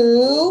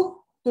 2,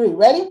 3.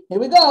 Ready? Here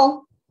we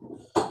go.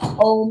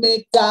 Old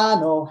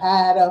MacDonald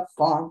had a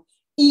farm,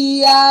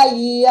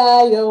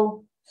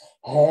 E-I-E-I-O.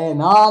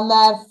 And on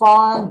that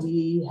farm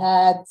he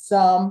had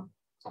some,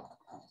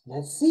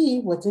 let's see,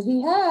 what did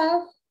he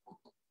have?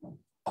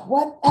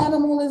 What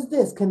animal is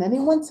this? Can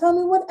anyone tell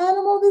me what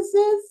animal this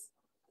is?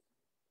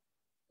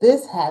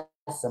 This has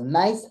some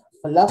nice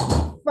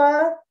fluffy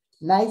fur,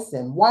 nice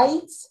and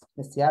white.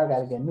 Miss Tiara got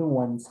to get new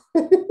ones.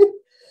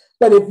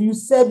 But if you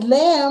said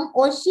lamb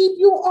or sheep,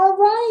 you are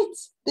right.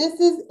 This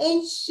is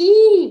a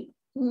sheep.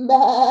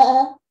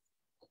 Bah.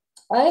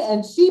 Right?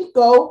 And sheep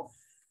go,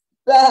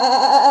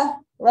 bah.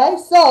 Right?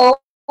 So,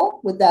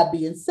 with that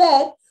being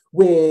said,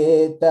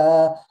 with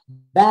the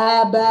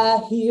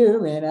ba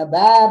here and a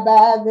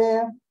ba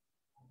there,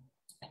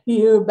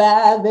 here,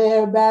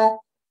 there,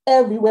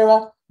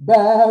 everywhere,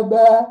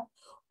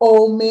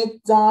 Old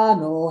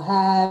MacDonald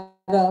had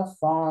a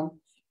farm,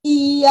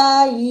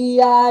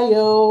 E-I-E-I-O.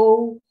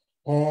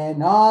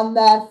 And on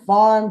that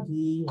farm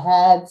he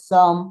had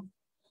some,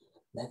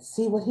 let's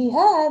see what he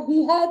had.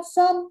 He had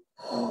some,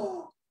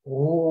 oh,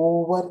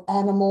 what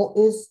animal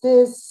is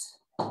this?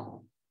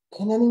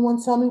 Can anyone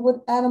tell me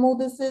what animal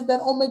this is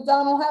that Old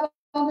MacDonald had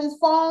on his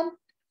farm?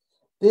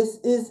 This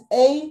is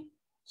a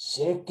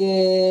chicken.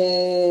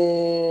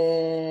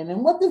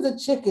 And what does a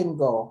chicken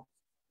go?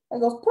 It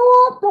goes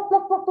plop, plop,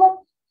 plop, plop,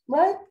 plop,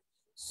 right?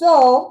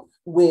 So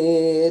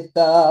with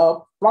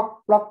a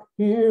pluck, pluck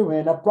here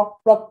and a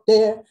pluck, pluck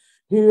there,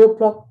 here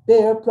pluck,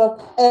 there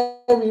pluck,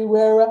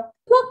 everywhere a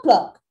pluck,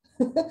 pluck.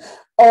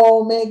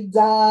 Old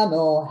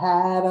MacDonald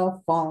had a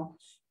farm,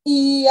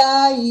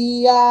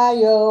 E-I-E-I-O.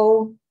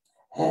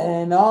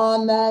 And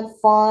on that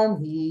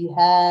farm he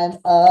had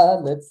a,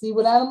 let's see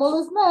what animal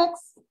is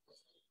next.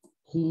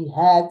 He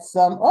had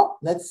some, oh,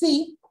 let's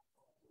see.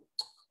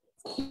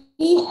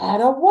 He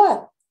had a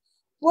what?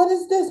 What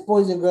is this,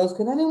 boys and girls?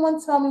 Can anyone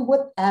tell me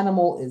what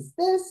animal is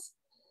this?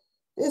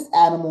 This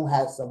animal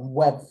has some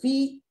webbed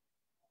feet,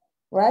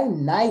 right?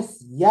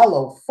 Nice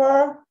yellow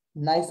fur,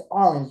 nice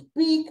orange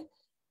beak.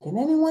 Can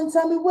anyone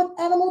tell me what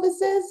animal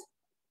this is?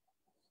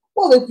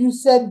 Well, if you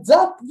said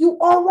duck, you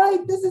are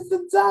right. This is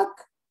the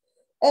duck.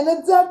 And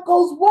the duck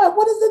goes what?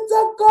 What does the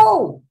duck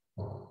go?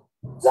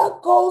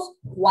 Duck goes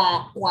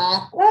quack,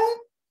 quack, right?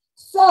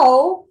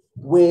 So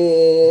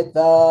with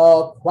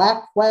a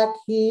quack, quack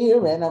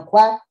here and a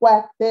quack,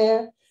 quack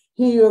there,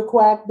 here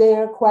quack,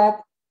 there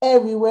quack,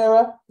 everywhere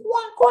a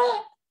quack,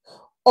 quack.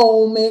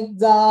 Old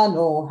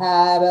MacDonald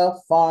had a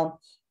farm,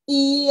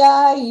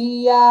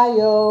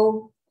 E-I-E-I-O.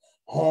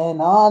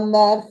 And on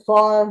that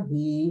farm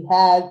he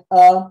had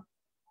a,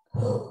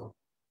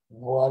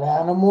 what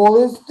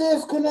animal is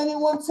this? Can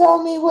anyone tell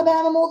me what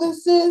animal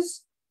this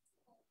is?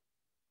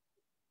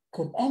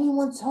 Could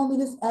anyone tell me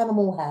this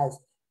animal has,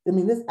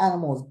 this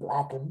animal is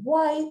black and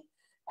white,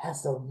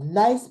 has a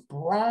nice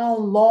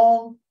brown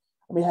long,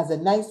 has a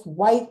nice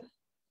white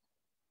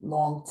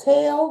long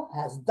tail,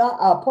 has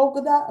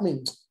polka dot,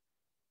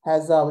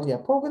 has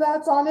polka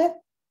dots on it.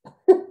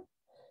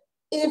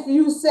 If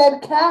you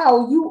said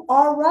cow, you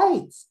are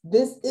right.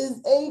 This is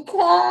a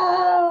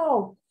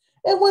cow.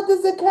 And what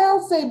does a cow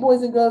say,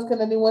 boys and girls? Can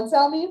anyone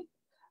tell me?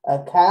 A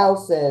cow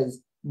says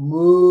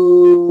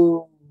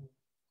moo.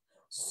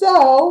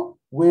 So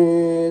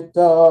with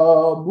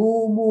a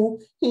moo moo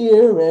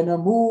here and a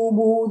moo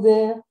moo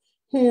there,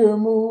 here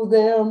moo,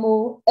 there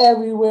moo,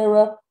 everywhere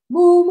a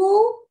moo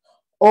moo.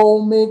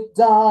 Old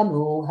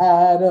MacDonald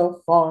had a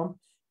farm,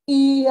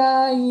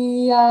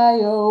 E-I-E-I-O.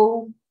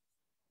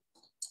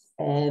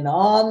 And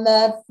on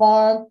that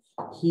farm,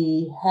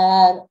 he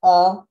had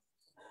a,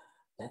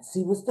 let's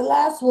see, what's the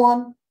last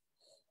one?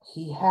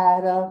 He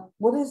had a,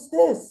 what is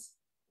this?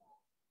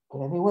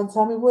 Can anyone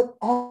tell me what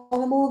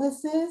animal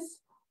this is?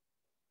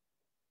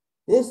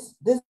 This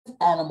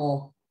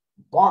animal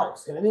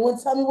barks. Can anyone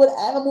tell me what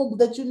animal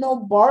that you know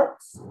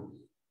barks?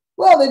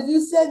 Well, if you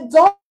said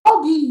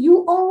doggy,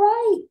 you are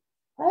right?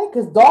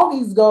 Because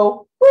doggies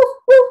go woof,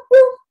 woof,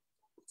 woof.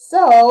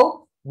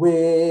 So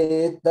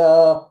with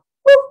the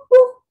woof,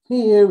 woof,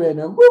 here and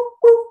a woof,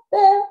 woof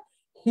there,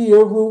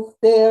 here roof,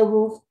 there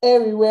roof,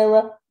 everywhere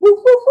a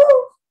woof, woof,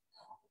 woof.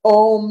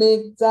 Old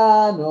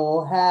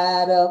MacDonald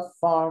had a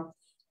farm,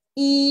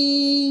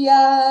 E-I-E-I-O.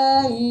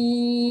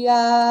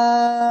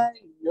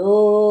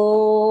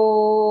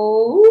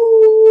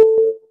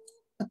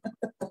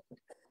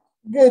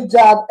 Good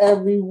job,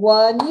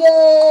 everyone.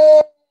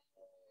 Yay!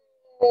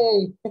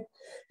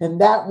 And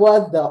that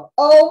was the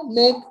Old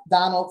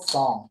MacDonald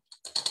song.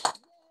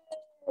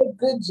 Yay,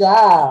 good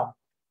job.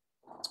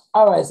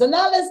 All right, so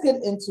now let's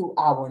get into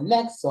our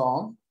next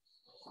song.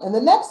 And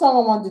the next song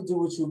I want to do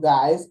with you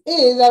guys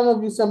is, I don't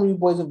know if some of you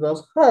boys and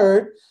girls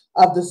heard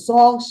of the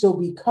song She'll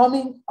Be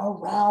Coming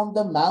Around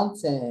the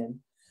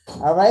Mountain.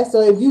 All right,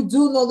 so if you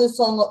do know this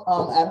song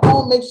at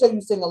home, make sure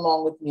you sing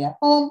along with me at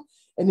home.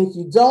 And if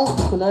you don't,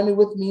 you can learn it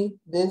with me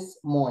this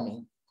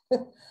morning.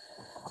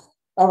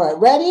 All right,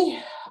 ready?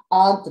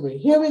 On three.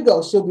 Here we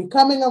go. She'll be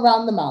coming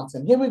around the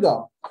mountain. Here we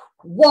go.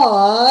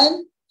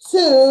 1,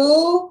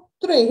 2,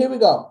 3. Here we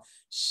go.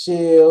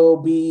 She'll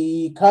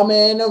be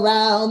coming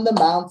around the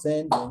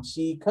mountain when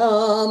she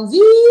comes.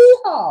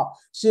 Yeehaw!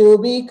 She'll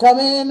be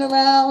coming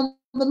around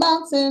the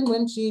mountain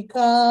when she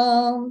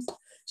comes.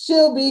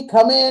 She'll be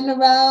coming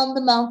around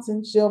the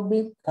mountain. She'll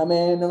be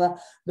coming around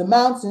the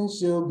mountain.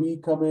 She'll be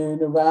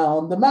coming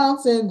around the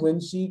mountain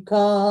when she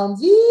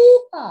comes.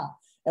 Yeehaw!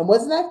 And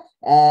what's next?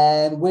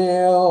 And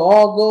we'll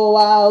all go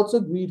out to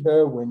greet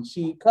her when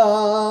she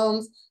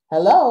comes.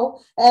 Hello.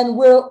 And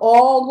we'll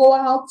all go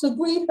out to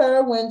greet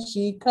her when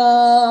she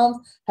comes.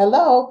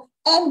 Hello.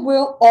 And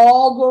we'll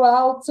all go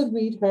out to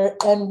greet her,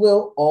 and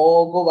we'll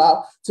all go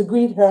out to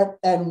greet her,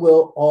 and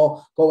we'll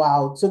all go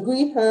out to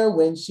greet her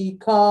when she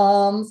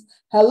comes.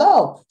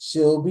 Hello.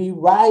 She'll be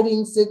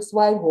riding 6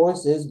 white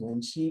horses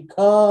when she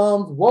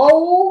comes.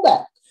 Whoa,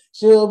 back.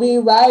 She'll be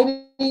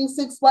riding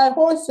 6 white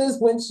horses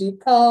when she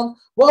comes.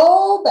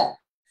 Whoa, back.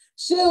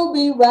 She'll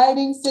be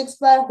riding 6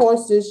 white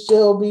horses.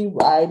 She'll be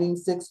riding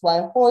 6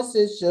 white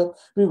horses. She'll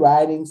be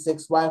riding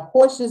 6 white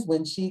horses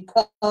when she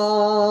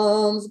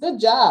comes. Good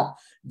job.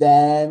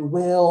 Then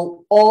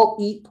we'll all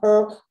eat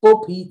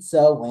purple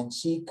pizza when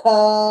she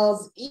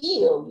comes.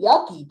 Ew,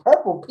 yucky,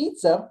 purple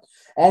pizza.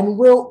 And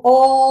we'll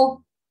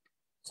all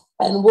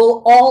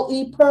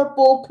eat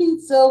purple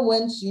pizza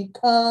when she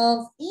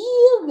comes.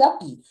 Ew,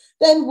 yucky.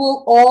 Then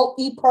we'll all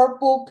eat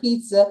purple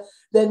pizza.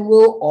 Then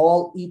we'll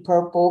all eat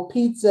purple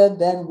pizza.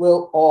 Then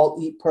we'll all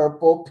eat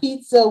purple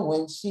pizza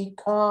when she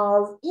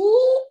comes.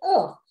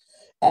 Ew.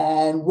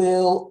 And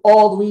we'll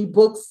all read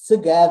books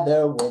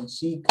together when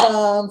she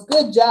comes.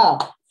 Good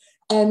job.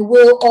 And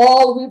we'll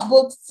all read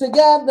books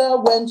together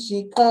when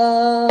she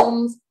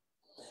comes.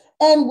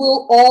 And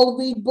we'll all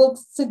read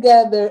books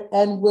together,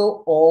 and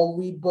we'll all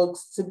read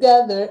books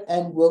together,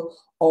 and we'll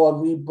all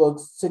read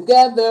books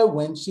together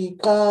when she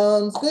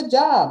comes. Good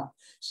job.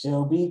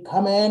 She'll be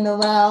coming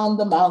around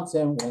the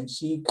mountain when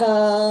she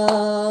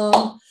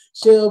comes.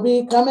 She'll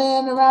be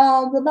coming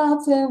around the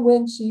mountain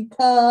when she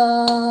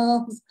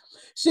comes.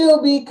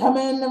 She'll be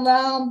coming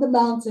around the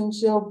mountain.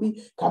 She'll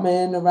be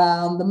coming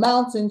around the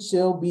mountain.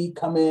 She'll be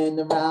coming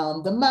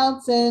around the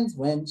mountains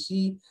when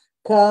she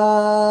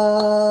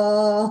comes.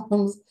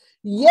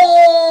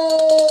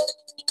 Yay!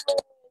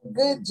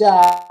 Good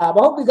job. I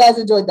hope you guys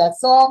enjoyed that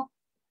song.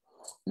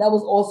 That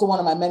was also one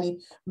of my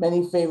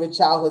many favorite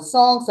childhood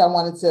songs. So I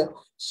wanted to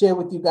share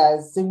with you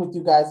guys, sing with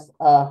you guys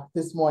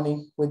this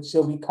morning, which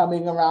she'll be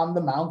coming around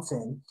the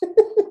mountain.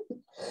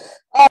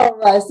 All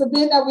right. So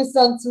being that we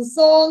sung 2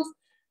 songs,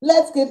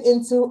 let's get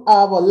into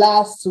our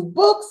last 2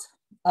 books.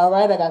 All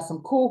right. I got some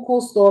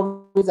cool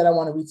stories that I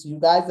want to read to you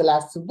guys, the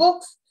last 2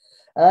 books.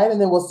 All right,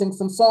 and then we'll sing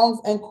some songs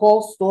and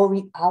call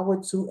story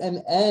hour to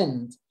an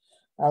end.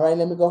 All right,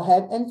 let me go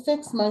ahead and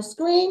fix my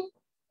screen.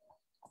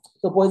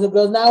 So boys and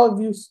girls, now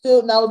is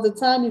the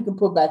time you can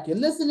put back your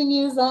listening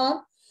ears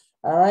on.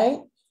 All right,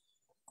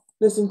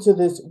 listen to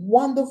this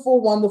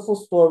wonderful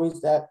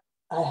stories that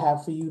I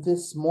have for you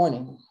this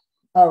morning.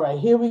 All right,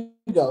 here we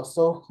go.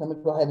 So let me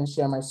go ahead and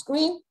share my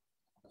screen.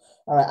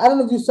 All right, I don't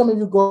know if some of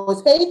you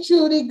boys, hey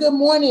Trudy, good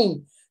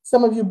morning.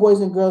 Some of you boys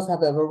and girls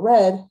have ever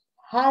read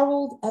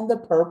Harold and the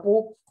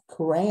Purple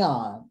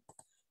Crayon.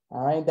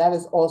 All right, that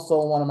is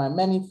also one of my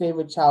many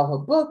favorite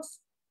childhood books.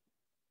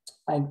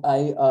 I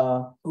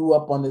grew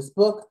up on this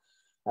book.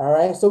 All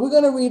right, so we're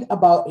going to read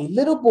about a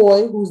little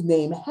boy who's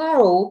named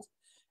Harold,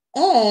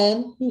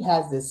 and he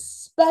has this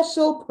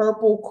special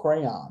purple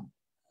crayon.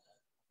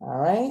 All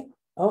right.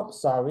 Oh,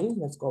 sorry.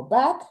 Let's go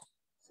back.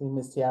 See,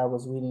 Miss Tyara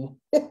was reading.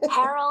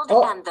 Harold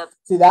and the...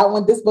 See, that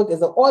one, this book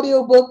is an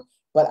audio book,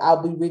 but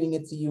I'll be reading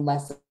it to you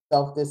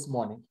myself this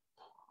morning.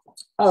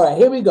 All right,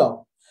 here we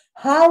go.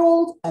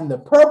 Harold and the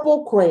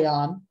Purple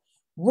Crayon,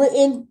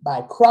 written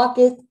by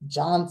Crockett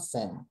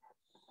Johnson.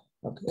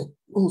 Okay,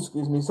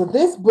 excuse me. So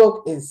this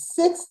book is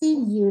 60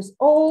 years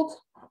old.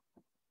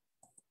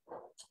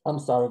 I'm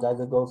sorry, guys,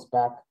 it goes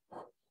back.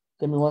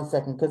 Give me 1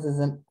 second, because it's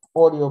an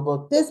audio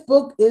book. This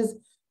book is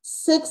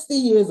 60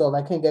 years old.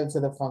 I can't get it to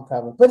the front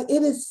cover, but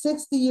it is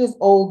 60 years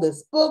old,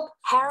 this book.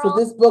 Harold. So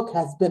this book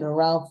has been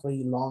around for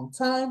a long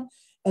time,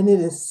 and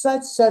it is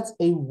such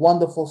a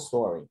wonderful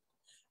story.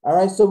 All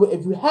right, so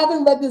if you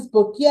haven't read this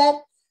book yet,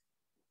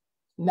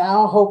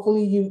 now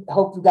hopefully you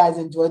guys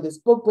enjoy this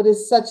book, but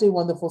it's such a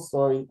wonderful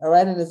story. All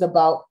right, and it's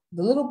about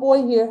the little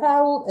boy here,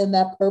 Harold, and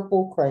that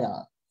purple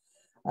crayon.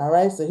 All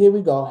right, so here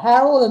we go.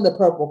 Harold and the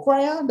Purple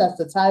Crayon, that's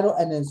the title,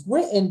 and it's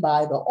written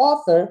by the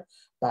author,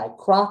 by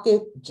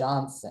Crockett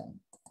Johnson.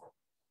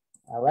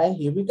 All right,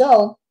 here we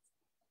go.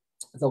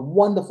 It's a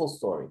wonderful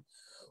story.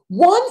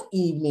 One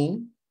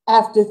evening,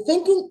 after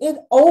thinking it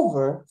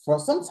over for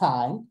some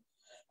time,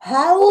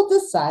 Harold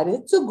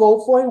decided to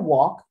go for a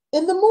walk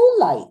in the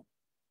moonlight.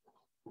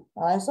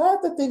 All right, so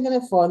after thinking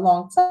it for a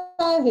long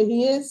time, here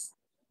he is.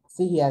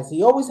 See,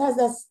 he always has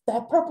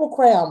that purple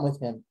crayon with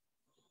him.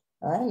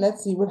 All right,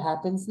 let's see what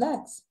happens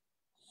next.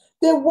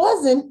 There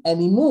wasn't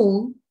any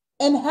moon,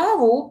 and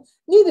Harold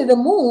needed a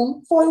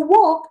moon for a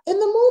walk in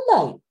the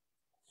moonlight.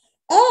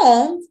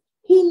 And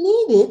he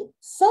needed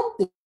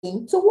something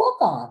to walk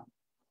on.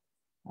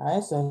 All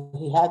right, so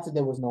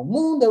there was no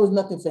moon, there was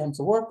nothing for him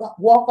to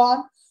walk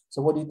on.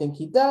 So what do you think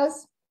he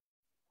does?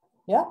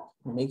 Yeah,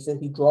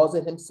 he draws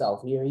it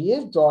himself. Here he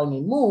is drawing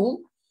a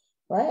moon,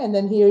 right? And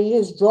then here he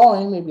is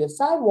drawing maybe a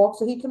sidewalk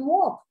so he can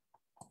walk.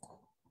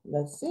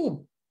 Let's see.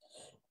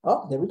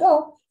 Oh, there we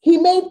go. He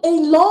made a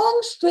long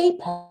straight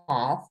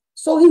path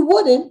so he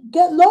wouldn't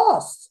get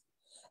lost.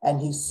 And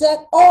he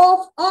set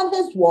off on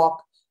his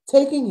walk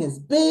taking his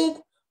big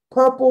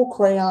purple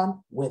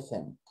crayon with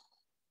him.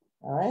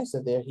 All right,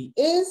 so there he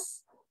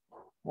is.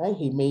 All right,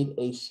 he made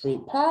a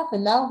straight path,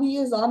 and now he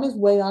is on his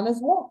way on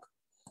his walk.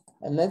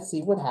 And let's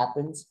see what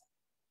happens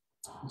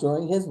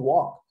during his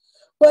walk.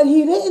 But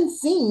he didn't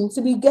seem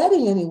to be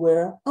getting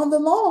anywhere on the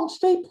long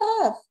straight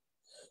path.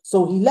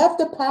 So he left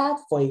the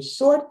path for a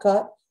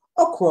shortcut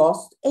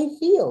across a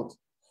field,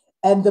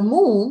 and the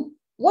moon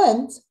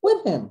went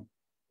with him.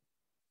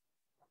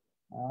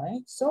 All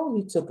right, so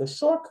he took a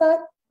shortcut.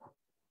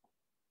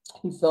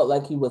 He felt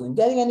like he wasn't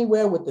getting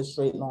anywhere with the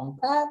straight long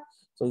path,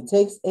 so he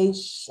takes a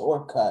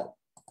shortcut.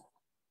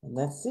 And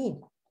let's see.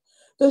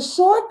 The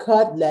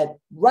shortcut led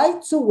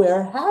right to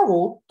where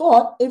Harold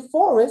thought a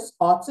forest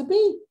ought to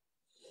be.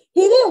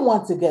 He didn't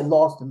want to get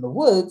lost in the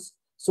woods,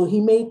 so he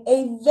made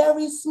a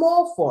very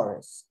small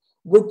forest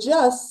with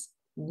just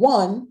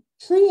one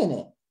tree in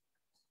it.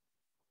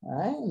 All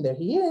right, and there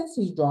he is.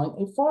 He's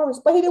drawing a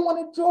forest, but he didn't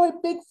want to draw a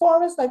big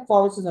forest like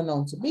forests are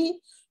known to be.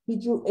 He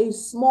drew a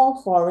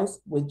small forest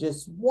with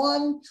just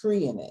one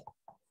tree in it.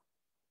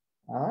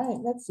 All right,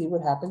 let's see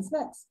what happens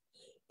next.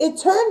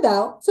 It turned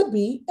out to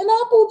be an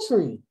apple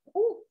tree.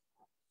 Ooh.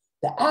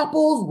 The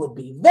apples would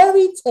be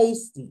very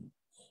tasty,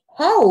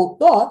 Harold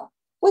thought,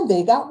 when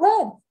they got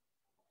red.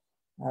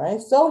 All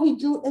right, so he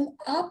drew an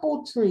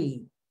apple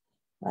tree.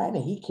 All right,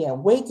 and he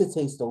can't wait to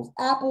taste those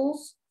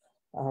apples.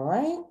 All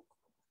right.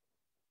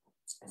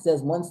 It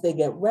says once they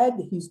get red,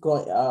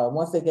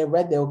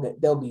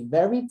 they'll be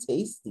very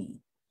tasty.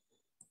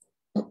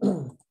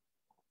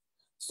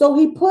 So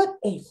he put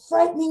a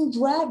frightening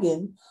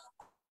dragon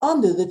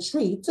under the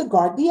tree to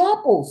guard the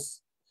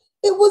apples.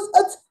 It was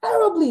a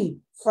terribly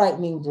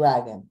frightening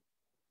dragon.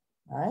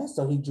 All right,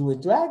 so he drew a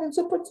dragon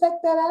to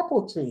protect that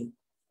apple tree.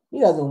 He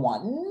doesn't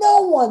want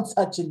no one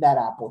touching that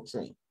apple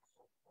tree.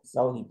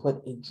 So he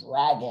put a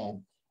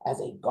dragon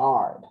as a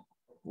guard.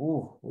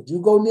 Ooh, would you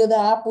go near the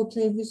apple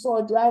tree if you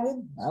saw a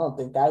dragon? I don't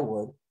think I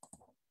would.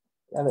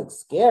 That looks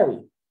scary.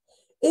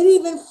 It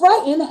even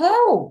frightened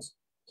Harold.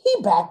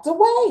 He backed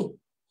away.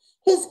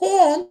 His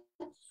hand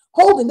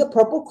holding the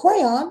purple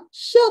crayon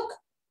shook.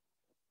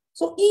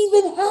 So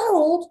even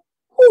Harold,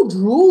 who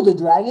drew the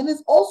dragon,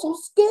 is also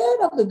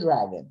scared of the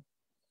dragon.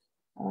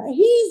 All right,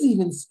 he's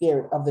even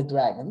scared of the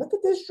dragon. Look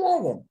at this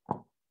dragon.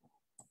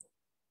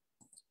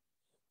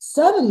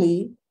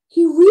 Suddenly,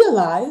 he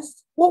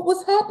realized what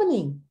was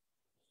happening.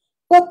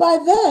 But by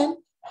then,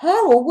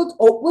 Harold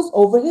was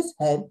over his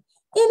head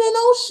in an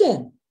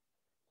ocean.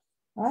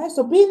 All right,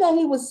 so being that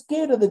he was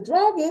scared of the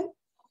dragon,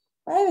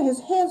 right, and his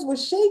hands were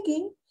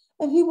shaking,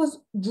 and he was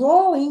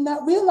drawing,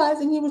 not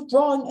realizing he was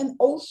drawing an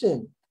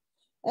ocean.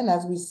 And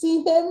as we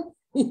see him,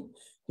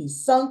 he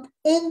sunk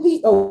in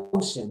the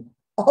ocean.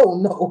 Oh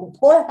no,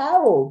 poor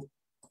Harold.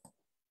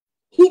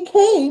 He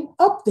came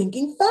up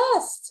thinking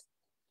fast.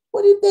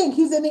 What do you think?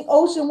 He's in the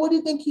ocean. What do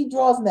you think he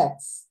draws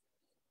next?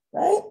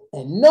 Right?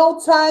 In no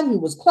time, he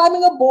was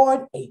climbing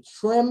aboard a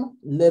trim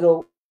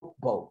little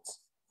boat.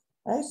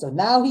 Right? So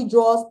now he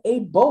draws a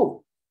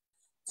boat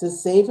to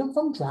save him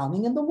from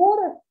drowning in the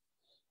water.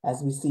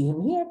 As we see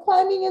him here,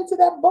 climbing into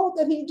that boat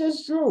that he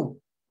just drew.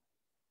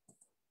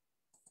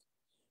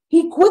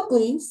 He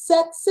quickly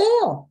set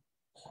sail,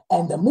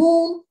 and the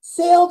moon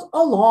sailed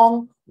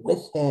along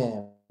with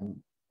him. All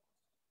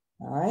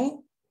right?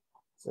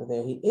 So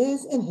there he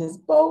is in his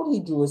boat. He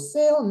drew a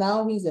sail.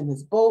 Now he's in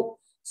his boat,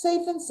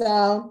 safe and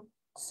sound,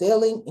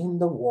 sailing in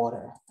the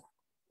water.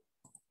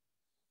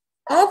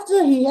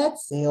 After he had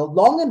sailed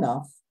long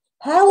enough,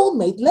 Harold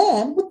made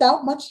land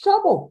without much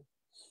trouble.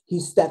 He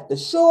stepped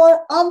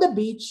ashore on the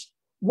beach,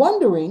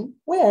 wondering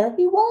where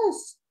he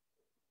was.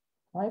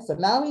 All right, so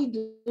now he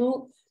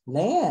drew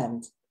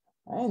land.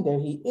 Right, and there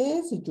he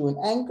is. He drew an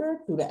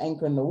anchor, threw the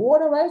anchor in the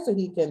water, right? So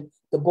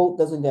the boat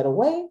doesn't get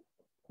away.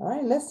 All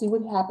right, let's see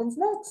what happens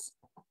next.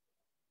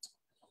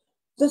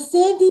 The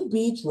sandy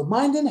beach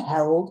reminded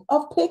Harold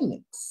of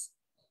picnics,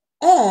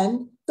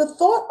 and the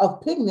thought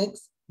of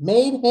picnics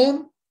made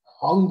him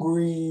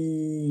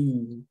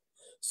hungry.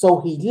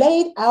 So he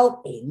laid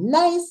out a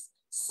nice,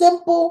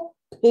 simple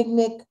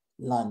picnic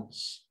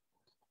lunch.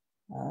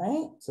 All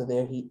right, so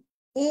there he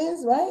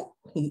is, right?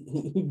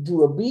 He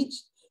drew a beach,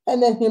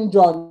 and then him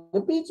drawing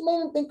the beach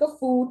made him think of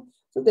food.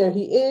 So there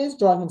he is,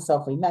 drawing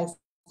himself a nice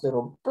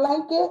little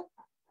blanket,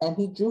 and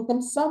he drew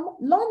him some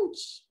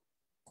lunch.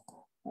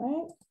 All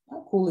right,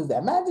 how cool is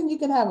that? Imagine you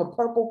can have a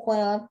purple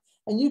crayon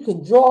and you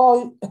can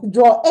draw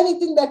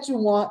anything that you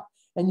want,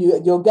 and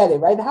you'll get it,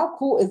 right? How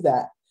cool is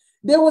that?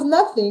 There was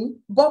nothing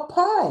but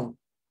pie,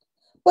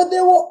 but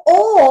there were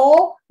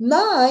all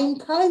 9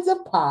 kinds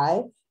of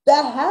pie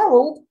that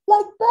Harold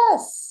liked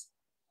best.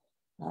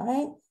 All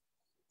right,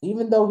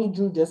 even though he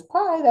drew just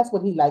pie, that's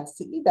what he likes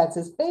to eat. That's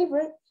his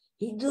favorite.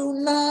 He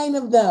drew 9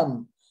 of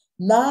them,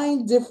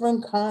 9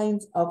 different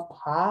kinds of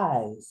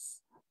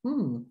pies.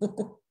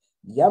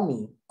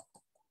 Yummy.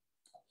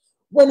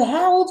 When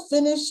Harold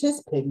finished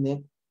his picnic,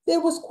 there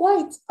was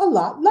quite a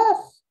lot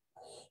left.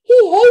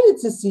 He hated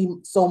to see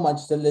so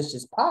much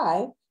delicious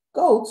pie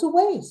go to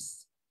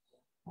waste.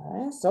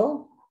 All right,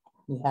 so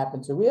he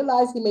happened to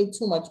realize he made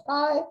too much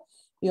pie,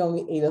 He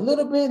only ate a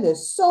little bit.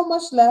 There's so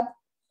much left.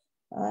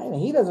 All right,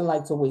 and he doesn't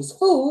like to waste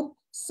food.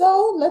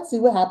 So let's see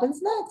what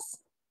happens next.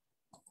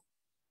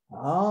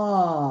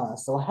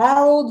 So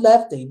Harold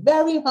left a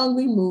very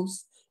hungry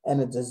moose and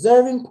a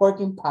deserving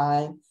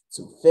porcupine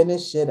to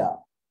finish it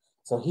up.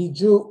 So he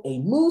drew a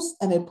moose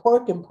and a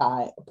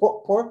porcupine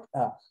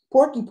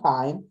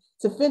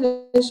to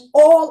finish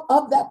all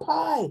of that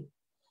pie.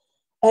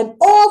 And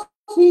off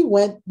he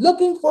went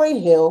looking for a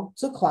hill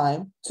to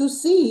climb to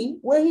see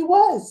where he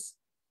was.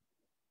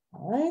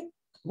 All right.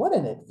 What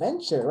an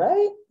adventure,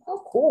 right?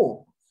 How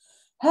cool.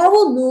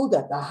 Harold knew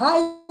that the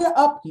higher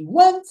up he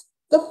went,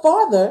 the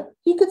farther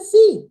he could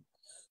see.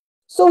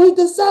 So he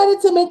decided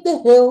to make the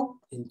hill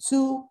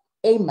into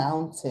a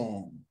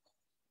mountain.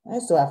 All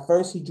right, so at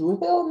first he drew a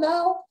hill.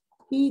 Now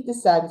he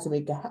decided to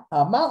make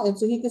a mountain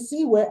so he could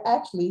see where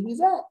actually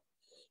he's at.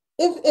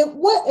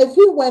 If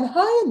he went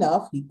high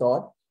enough, he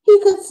thought, he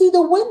could see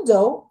the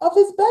window of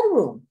his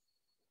bedroom.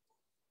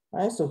 All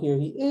right, so here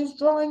he is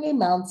drawing a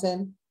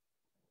mountain.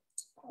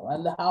 I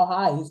wonder how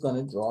high he's going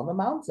to draw the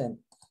mountain.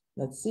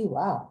 Let's see.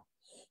 Wow.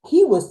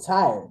 He was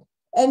tired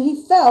and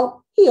he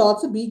felt he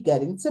ought to be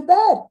getting to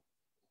bed.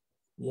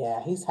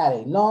 Yeah, he's had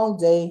a long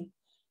day.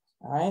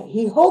 All right.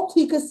 He hoped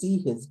he could see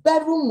his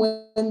bedroom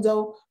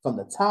window from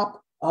the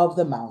top of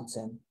the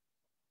mountain.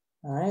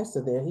 All right.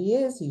 So there he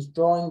is. He's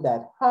drawing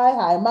that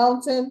high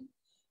mountain.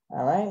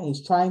 All right.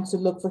 He's trying to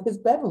look for his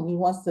bedroom. He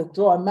wants to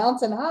draw a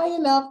mountain high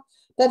enough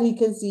that he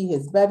can see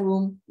his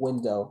bedroom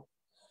window.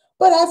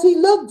 But as he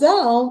looked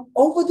down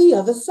over the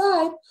other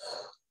side,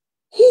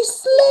 he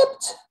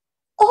slipped.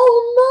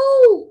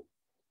 Oh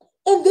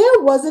no. And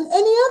there wasn't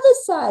any other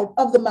side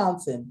of the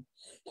mountain.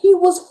 He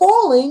was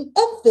falling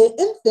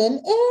in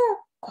thin air.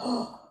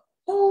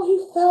 No,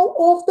 he fell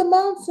off the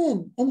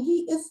mountain and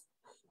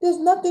there's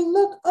nothing,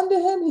 look, under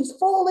him. He's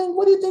falling.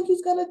 What do you think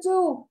he's going to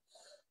do?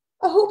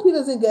 I hope he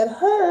doesn't get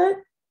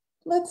hurt.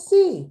 Let's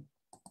see.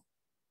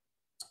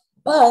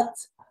 But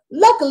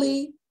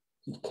luckily,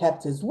 he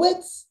kept his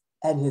wits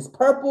and his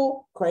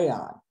purple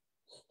crayon.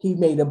 He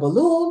made a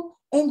balloon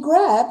and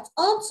grabbed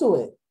onto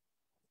it.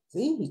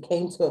 See, he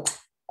came to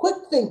quick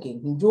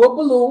thinking. He drew a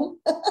balloon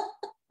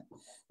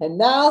and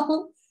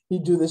now he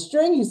drew the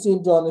string. You see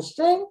him drawing the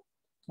string.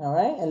 All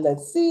right, and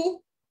let's see.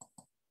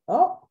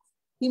 Oh,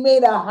 he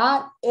made a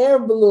hot air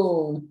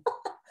balloon.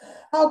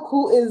 How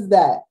cool is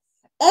that?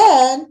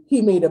 And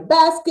he made a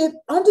basket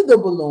under the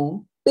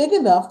balloon big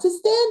enough to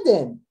stand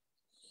in.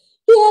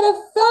 He had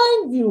a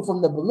fine view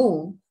from the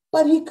balloon,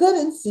 but he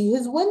couldn't see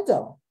his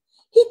window.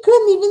 He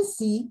couldn't even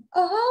see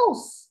a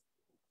house.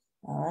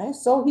 All right,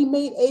 so he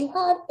made a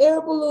hot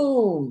air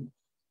balloon.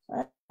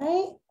 All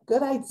right,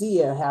 good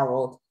idea,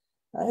 Harold.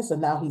 All right, so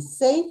now he's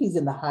safe. He's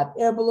in the hot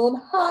air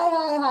balloon,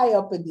 high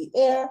up in the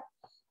air.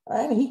 All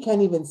right, and he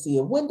can't even see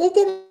a window. He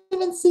can't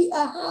even see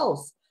a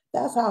house.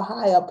 That's how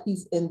high up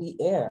he's in the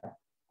air.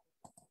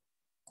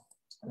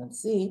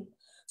 Let's see.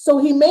 So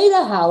he made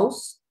a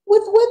house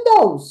with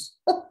windows.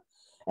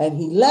 And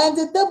he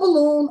landed the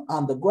balloon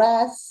on the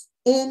grass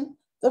in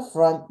the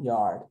front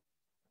yard.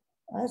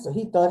 All right, so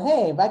he thought,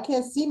 hey, if I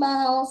can't see my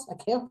house, I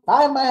can't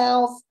find my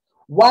house,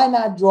 why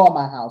not draw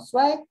my house,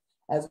 right?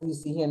 As we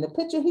see here in the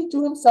picture, he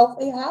drew himself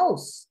a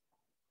house.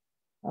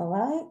 All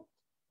right.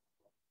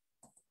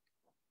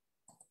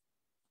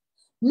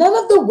 None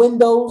of the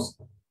windows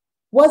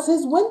was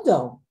his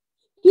window.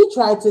 He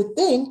tried to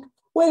think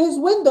where his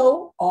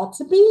window ought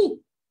to be.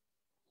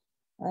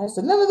 All right,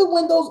 so none of the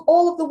windows,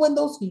 all of the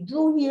windows he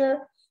drew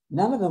here,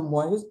 none of them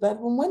were his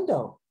bedroom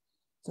window.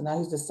 So now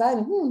he's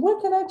deciding,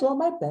 where can I draw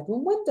my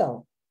bedroom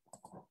window?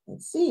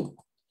 Let's see.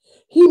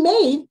 He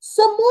made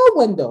some more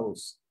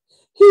windows.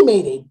 He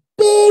made a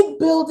big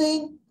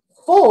building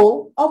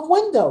full of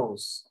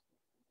windows.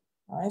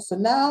 All right, so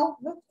now,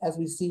 look, as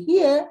we see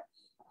here,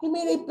 he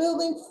made a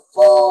building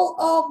full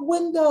of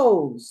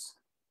windows.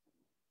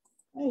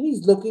 And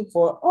he's looking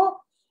for,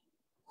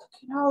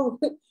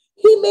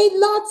 he made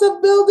lots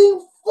of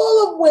buildings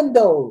full of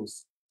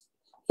windows.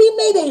 He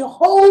made a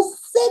whole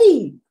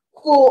city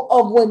full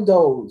of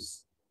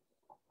windows.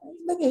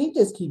 Look at, he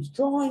just keeps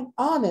drawing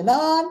on and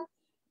on,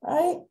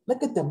 right?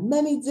 Look at the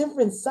many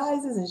different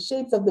sizes and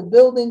shapes of the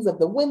buildings, of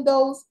the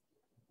windows,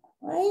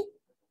 right?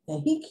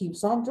 And he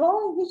keeps on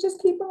drawing. He's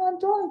just keeping on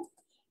drawing.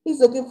 He's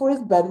looking for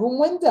his bedroom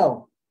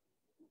window.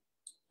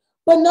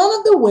 But none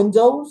of the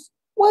windows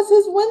was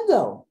his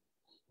window.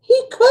 He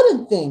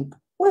couldn't think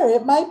where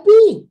it might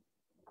be.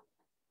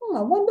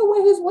 I wonder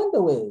where his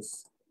window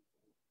is.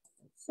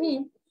 Let's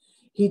see.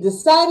 He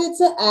decided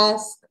to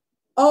ask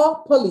a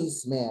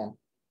policeman.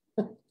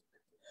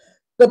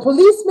 The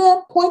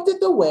policeman pointed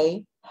the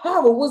way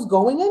Harold was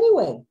going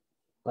anyway,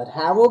 but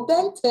Harold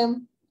thanked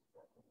him.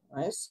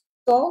 Right?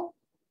 So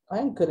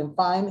he couldn't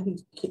find,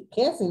 he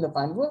can't seem to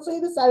find one, so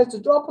he decided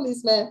to draw a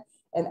policeman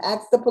and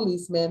ask the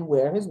policeman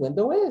where his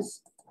window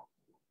is.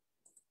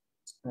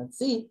 Let's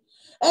see.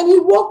 And he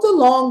walked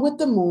along with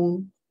the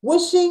moon,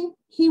 wishing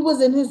he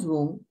was in his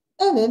room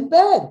and in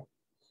bed.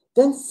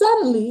 Then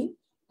suddenly,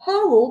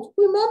 Harold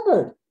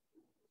remembered.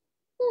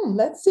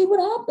 Let's see what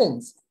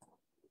happens.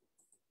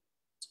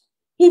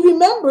 He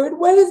remembered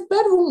where his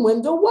bedroom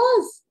window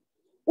was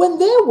when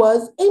there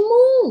was a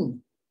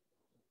moon.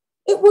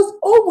 It was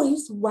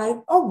always right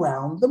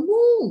around the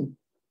moon.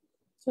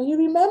 So he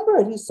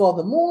remembered, he saw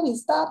the moon, he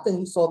stopped and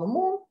he saw the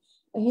moon,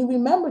 and he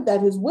remembered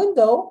that his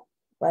window,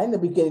 right, in the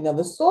beginning of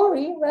the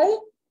story, right,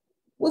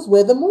 was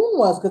where the moon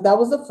was, because that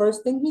was the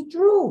first thing he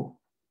drew.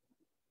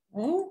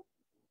 Right?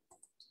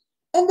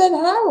 And then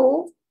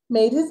Harold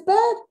made his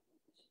bed.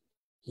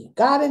 He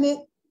got in it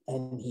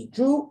and he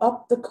drew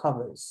up the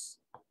covers.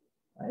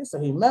 Right? So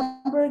he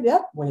remembered,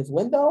 yep, where his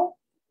window.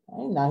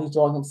 Right? Now he's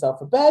drawing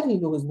himself a bed. He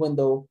knew his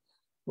window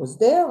was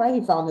there, right?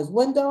 He found his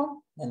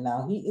window, and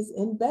now he is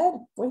in bed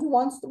where he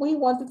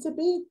wanted to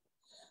be.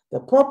 The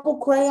purple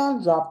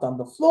crayon dropped on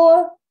the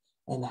floor,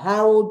 and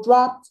Harold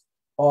dropped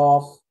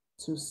off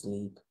to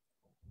sleep.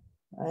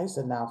 All right,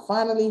 so now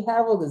finally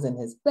Harold is in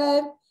his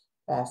bed,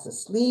 fast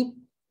asleep.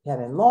 He had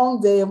a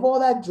long day of all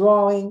that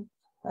drawing,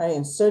 right,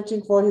 and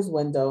searching for his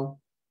window.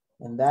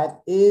 And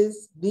that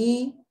is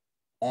the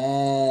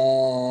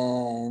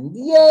end.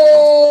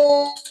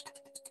 Yay!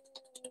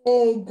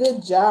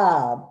 Good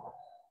job.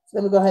 So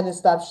let me go ahead and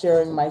stop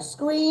sharing my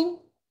screen.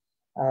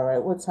 All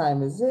right, what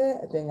time is it?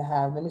 I think I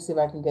have, let me see if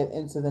I can get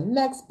into the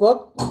next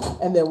book,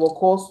 and then we'll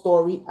call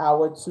story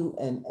hour to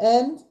an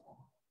end.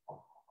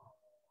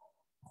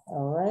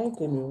 All right,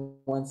 give me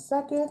 1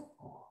 second.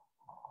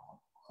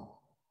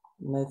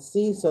 Let's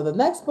see. So the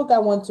next book I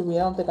want to read,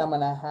 I don't think I'm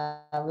going to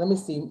have, let me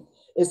see,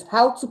 is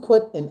How to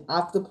Put an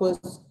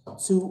Octopus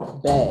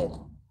to Bed.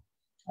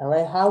 All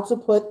right, How to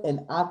Put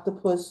an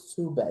Octopus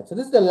to Bed. So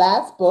this is the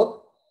last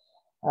book.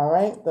 All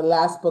right, the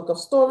last book of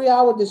Story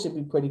Hour. This should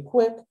be pretty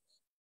quick.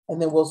 And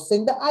then we'll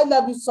sing the I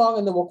Love You song,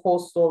 and then we'll call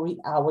Story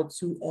Hour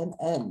to an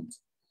end.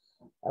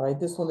 All right,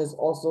 this one is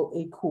also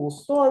a cool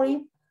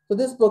story. So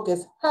this book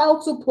is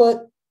How to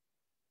Put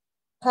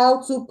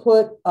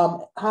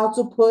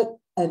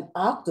an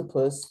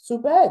Octopus to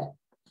Bed.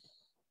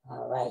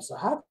 All right, so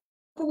how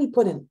can we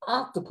put an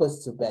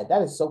octopus to bed?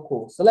 That is so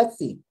cool. So let's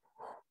see.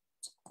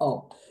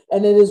 Oh,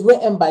 and it is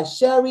written by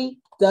Sherry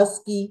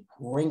Dusky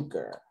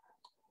Rinker.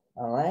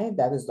 All right,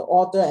 that is the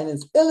author, and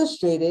it's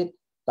illustrated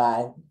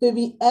by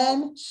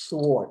Vivian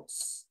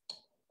Schwartz.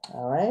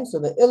 All right, so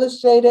the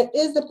illustrator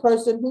is the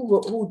person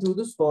who drew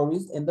the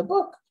stories in the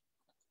book.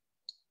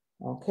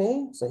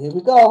 Okay, so here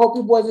we go. I hope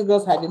you boys and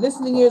girls have your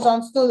listening ears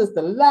on still. It's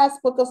the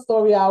last book of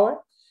Story Hour.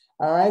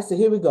 All right, so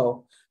here we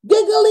go.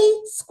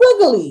 Giggly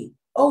squiggly,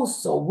 oh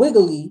so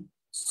wiggly,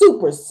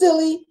 super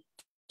silly,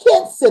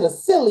 can't sit a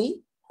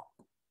silly.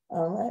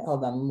 All right,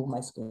 hold on, move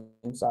my screen,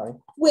 sorry.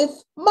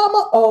 With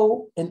Mama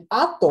O and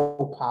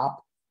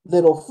Octopop,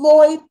 little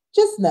Floyd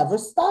just never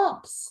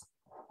stops.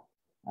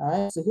 All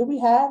right, so here we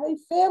have a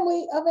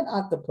family of an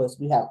octopus.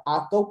 We have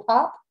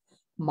Octopop,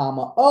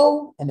 Mama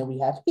O, and then we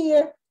have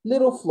here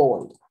little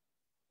Floyd.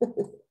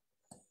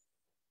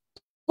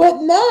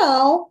 But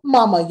now,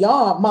 Ma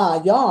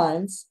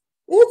yarns,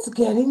 it's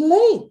getting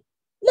late.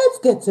 Let's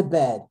get to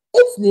bed.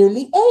 It's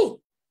nearly 8.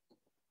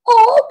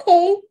 Oh,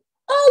 okay,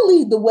 I'll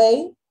lead the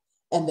way.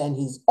 And then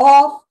he's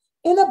off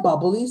in a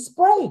bubbly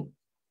spray. All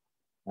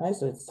right,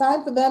 so it's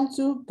time for them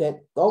to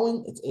get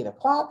going. It's 8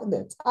 o'clock and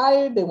they're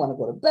tired. They want to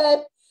go to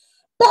bed.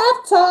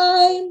 Bath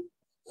time.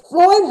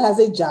 Floyd has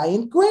a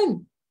giant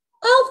grin.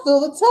 I'll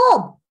fill the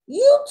tub.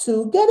 You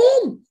two get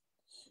in.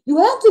 You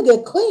have to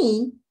get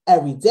clean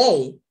every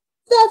day.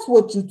 That's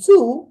what you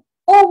two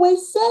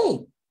always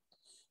say.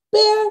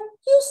 Bear,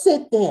 you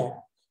sit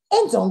there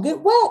and don't get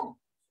wet.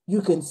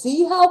 You can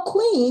see how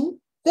clean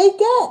they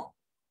get.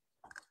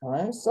 All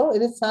right, so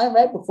it is time,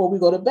 right, before we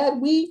go to bed,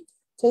 we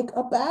take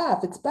a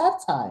bath. It's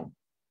bath time.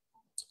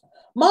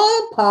 Ma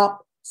and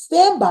Pop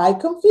stand by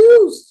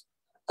confused,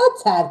 a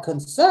tad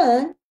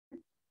concerned,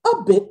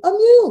 a bit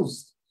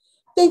amused.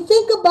 They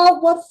think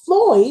about what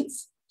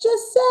Floyd's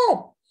just said.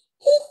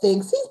 He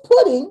thinks he's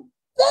putting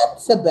them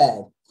to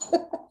bed.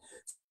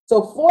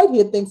 So Floyd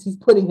here thinks he's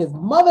putting his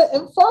mother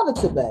and father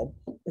to bed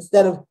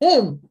instead of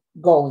him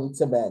going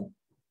to bed.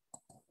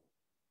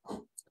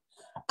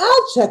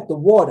 I'll check the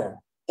water.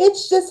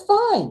 It's just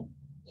fine.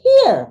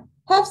 Here,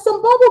 have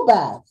some bubble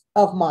bath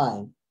of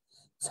mine.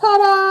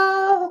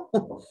 Ta-da!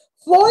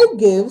 Floyd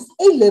gives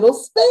a little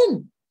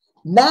spin.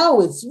 Now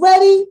it's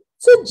ready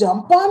to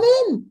jump on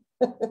in.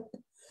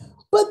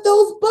 But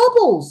those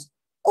bubbles,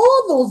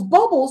 all those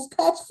bubbles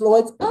catch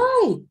Floyd's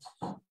eye.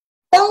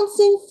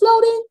 Bouncing,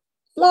 floating,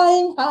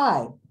 flying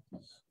high.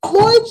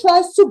 Floyd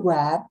tries to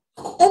grab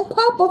and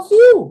pop a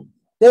few,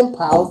 then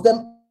piles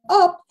them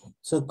up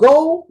to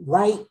go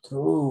right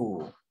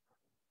through.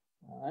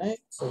 All right,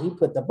 so he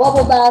put the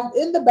bubble bath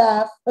in the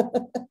bath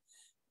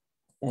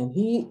and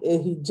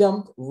he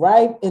jumped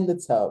right in the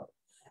tub.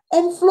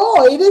 And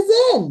Floyd is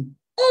in.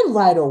 And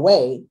right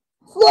away,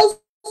 Floyd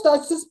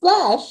starts to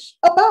splash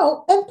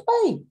about and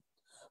play.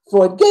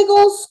 Floyd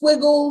giggles,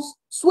 squiggles,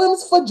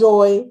 swims for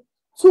joy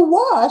to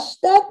wash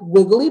that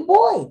wiggly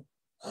boy.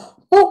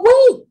 But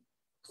wait,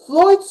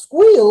 Floyd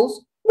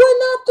squeals, we're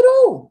not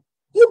through.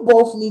 You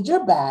both need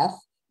your bath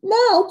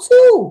now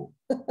too.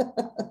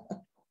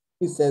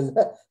 He says,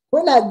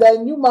 we're not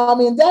done. You,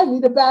 mommy and dad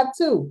need a bath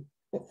too.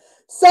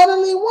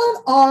 Suddenly one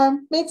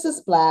arm makes a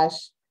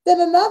splash, then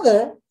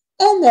another,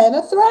 and then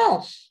a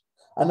thrash.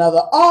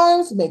 Another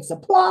arm makes a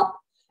plop,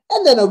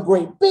 and then a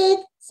great big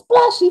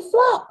splashy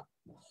flop.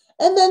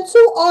 And then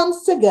two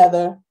arms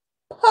together,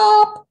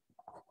 pop.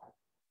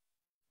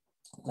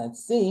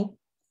 Let's see.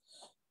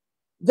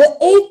 The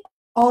eight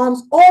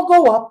arms all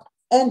go up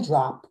and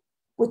drop.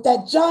 With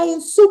that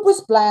giant super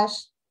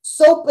splash,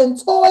 soap and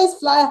toys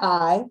fly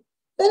high,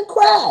 then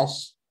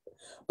crash.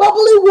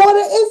 Bubbly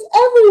water is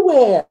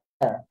everywhere.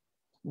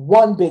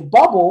 One big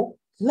bubble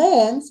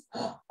lands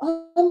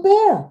on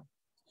Bear.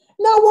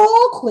 Now we're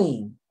all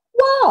clean.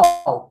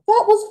 Wow,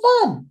 that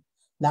was fun.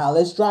 Now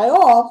let's dry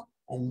off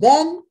and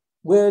then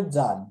we're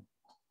done.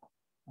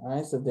 All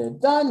right, so they're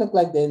done. Look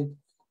like they're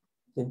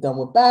done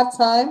with bath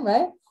time,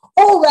 right?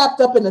 All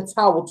wrapped up in a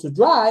towel to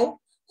dry.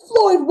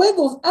 Floyd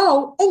wiggles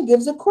out and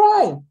gives a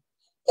cry.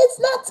 It's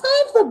not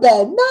time for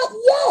bed, not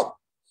yet.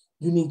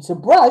 You need to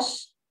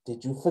brush.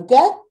 Did you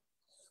forget?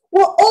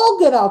 We'll all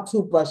get our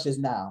toothbrushes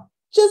now.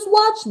 Just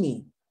watch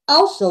me.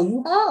 I'll show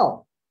you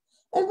how.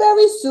 And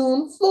very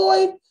soon,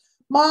 Floyd,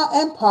 Ma,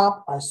 and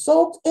Pop are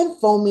soaked in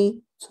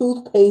foamy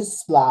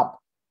toothpaste slop.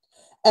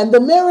 And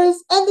the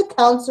mirrors and the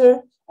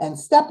counter and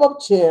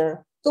step-up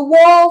chair, the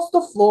walls,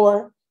 the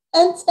floor,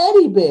 and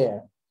teddy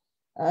bear.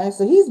 All right,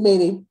 so he's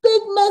made a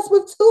big mess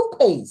with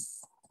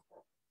toothpaste.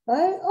 All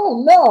right,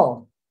 oh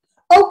no.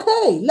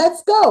 Okay,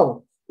 let's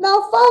go.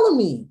 Now follow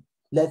me.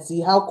 Let's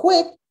see how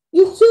quick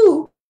you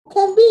two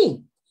can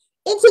be.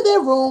 Into their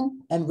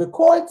room and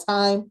record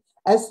time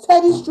as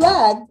Teddy's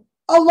dragged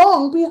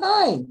along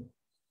behind.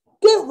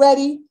 Get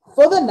ready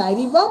for the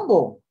nighty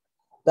rumble.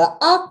 The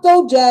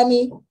octo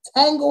jammy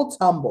tangle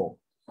tumble.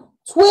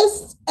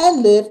 Twist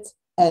and lift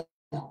and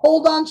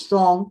hold on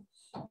strong.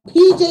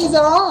 PJs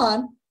are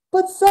on,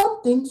 but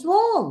something's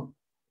wrong.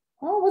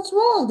 Oh, what's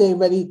wrong? They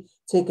ready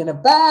taking a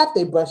bath,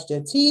 they brushed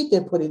their teeth,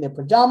 they're putting their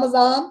pajamas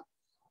on.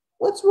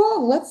 What's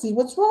wrong? Let's see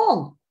what's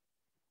wrong.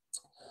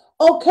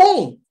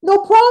 Okay, no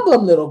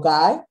problem, little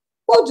guy.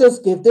 We'll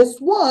just give this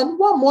one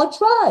more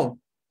try.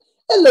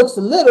 It looks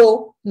a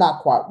little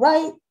not quite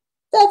right.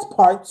 That's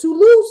part too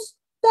loose.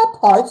 That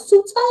part's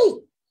too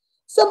tight.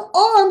 Some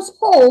arms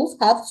holes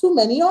have too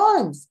many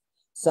arms.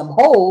 Some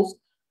holes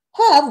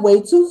have way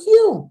too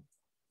few.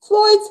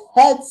 Floyd's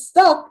head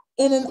stuck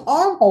in an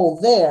armhole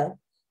there.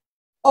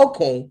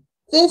 Okay,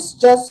 this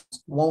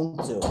just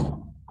won't do.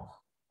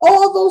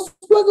 All those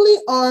squiggly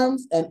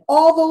arms and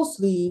all those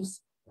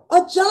sleeves,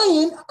 a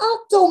giant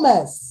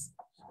octomess.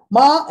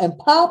 Ma and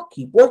Pop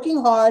keep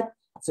working hard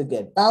to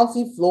get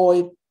Bouncy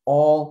Floyd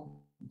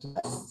all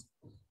dressed.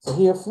 So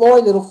here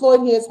little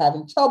Floyd here is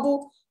having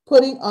trouble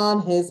putting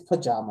on his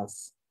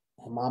pajamas.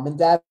 And Mom and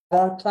Dad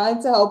are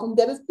trying to help him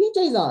get his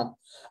PJs on.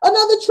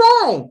 Another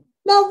try.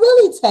 Now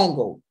really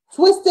tangled,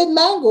 twisted,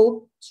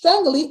 mangled,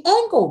 strangly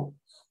angled.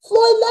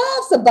 Floyd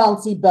laughs a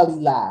bouncy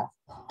belly laugh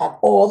at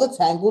all the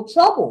tangled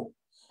trouble.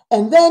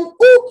 And then,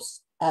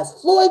 oops, as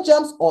Floyd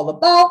jumps all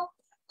about,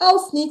 out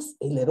sneaks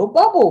a little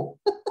bubble.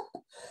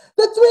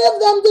 The three of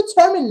them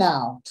determined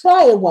now,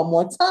 try it one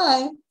more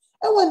time.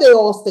 And when they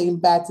all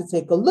stand back to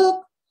take a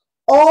look,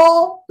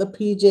 all the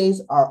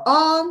PJs are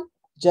on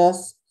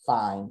just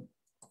fine.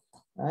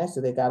 All right,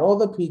 so they got all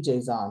the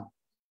PJs on.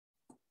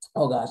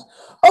 Oh gosh.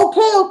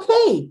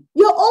 Okay,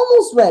 you're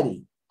almost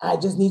ready. I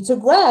just need to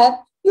grab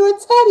your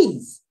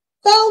teddies.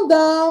 Found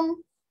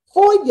them.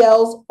 Floyd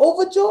yells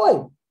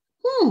overjoyed.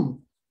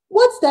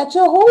 What's that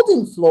you're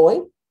holding,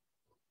 Floyd?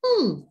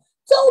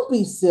 Don't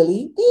be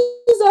silly.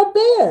 These are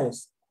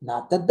bears,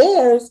 not the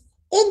bears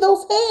in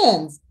those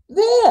hands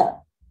there.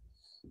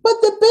 But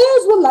the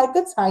bears would like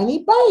a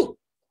tiny bite.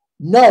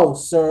 No,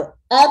 sir,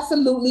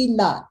 absolutely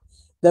not.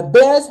 The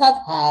bears have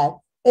had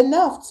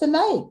enough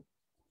tonight.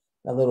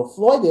 The little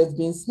Floyd is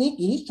being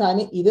sneaky. He's trying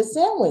to eat a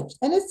sandwich,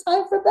 and it's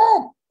time for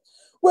bed.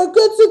 We're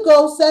good to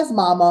go, says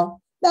Mama.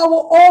 Now we're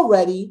all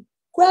ready.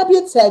 Grab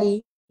your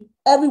teddy.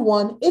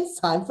 Everyone, it's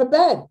time for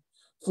bed.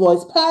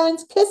 Floyd's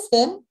parents kiss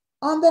him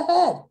on the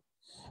head.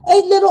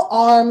 8 little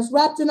arms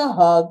wrapped in a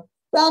hug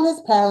round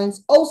his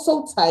parents, oh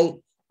so tight.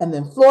 And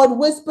then Floyd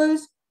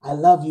whispers, I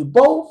love you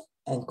both,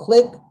 and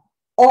click,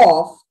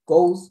 off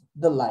goes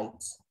the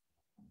light.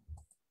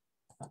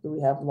 Do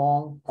we have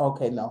long?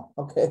 Okay, no.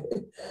 Okay.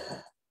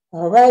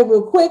 All right,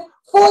 real quick.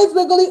 Floyd's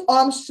wiggly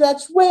arms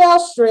stretch way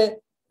out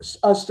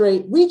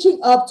straight, reaching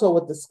up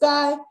toward the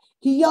sky.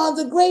 He yawns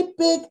a great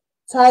big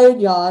tired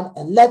yawn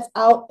and lets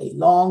out a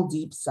long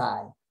deep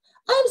sigh.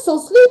 I'm so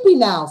sleepy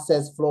now,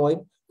 says Floyd,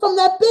 from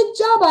that big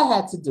job I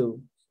had to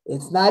do.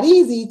 It's not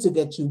easy to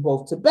get you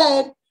both to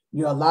bed.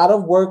 You're a lot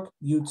of work,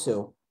 you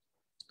two.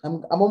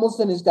 I'm almost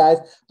finished, guys.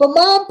 But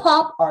Mom and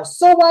Pop are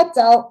so wiped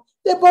out,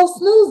 they're both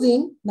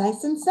snoozing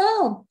nice and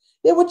sound.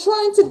 They were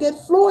trying to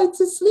get Floyd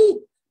to sleep,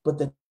 but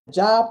the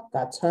job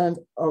got turned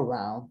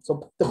around.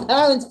 So the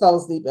parents fell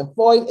asleep and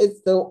Floyd is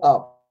still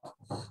up.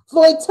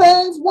 Floyd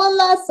turns one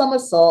last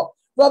somersault,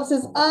 rubs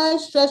his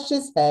eyes, stretches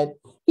his head.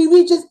 He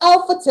reaches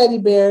out for teddy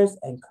bear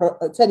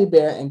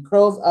and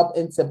curls up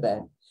into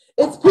bed.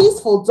 It's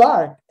peaceful,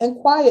 dark, and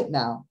quiet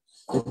now.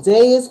 The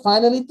day is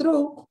finally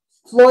through.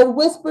 Floyd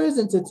whispers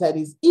into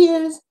Teddy's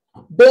ears,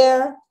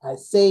 Bear, I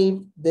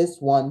saved this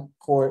one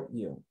for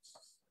you.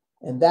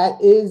 And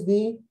that is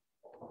the,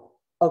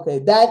 okay,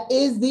 that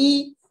is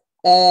the,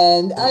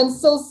 and I'm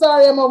so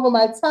sorry I'm over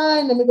my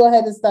time. Let me go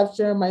ahead and stop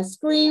sharing my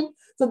screen.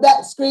 So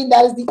that screen,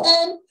 that is the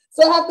end.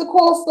 So I have to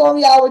call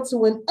story hour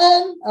to an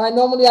end.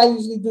 Normally I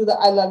usually do the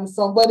I Love You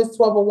song, but it's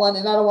 12:01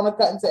 and I don't want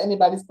to cut into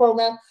anybody's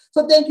program.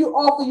 So thank you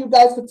all for you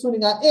guys for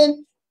tuning on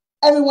in.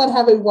 Everyone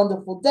have a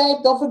wonderful day.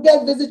 Don't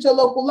forget, visit your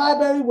local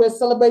library. We're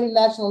celebrating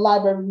National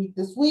Library Week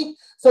this week.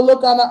 So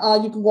look on,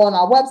 you can go on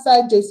our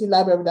website,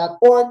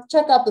 jclibrary.org.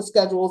 Check out the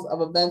schedules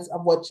of events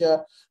of what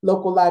your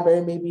local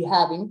library may be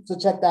having. So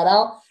check that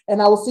out.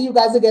 And I will see you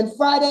guys again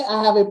Friday.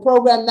 I have a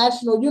program,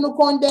 National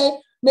Unicorn Day.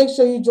 Make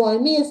sure you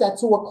join me. It's at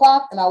 2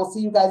 o'clock. And I will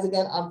see you guys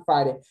again on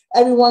Friday.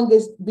 Everyone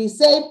be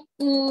safe.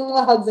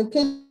 Hugs and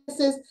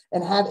kisses.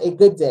 And have a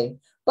good day.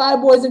 Bye,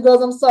 boys and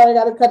girls. I'm sorry I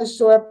got to cut it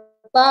short.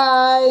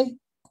 Bye.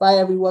 Bye,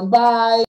 everyone. Bye.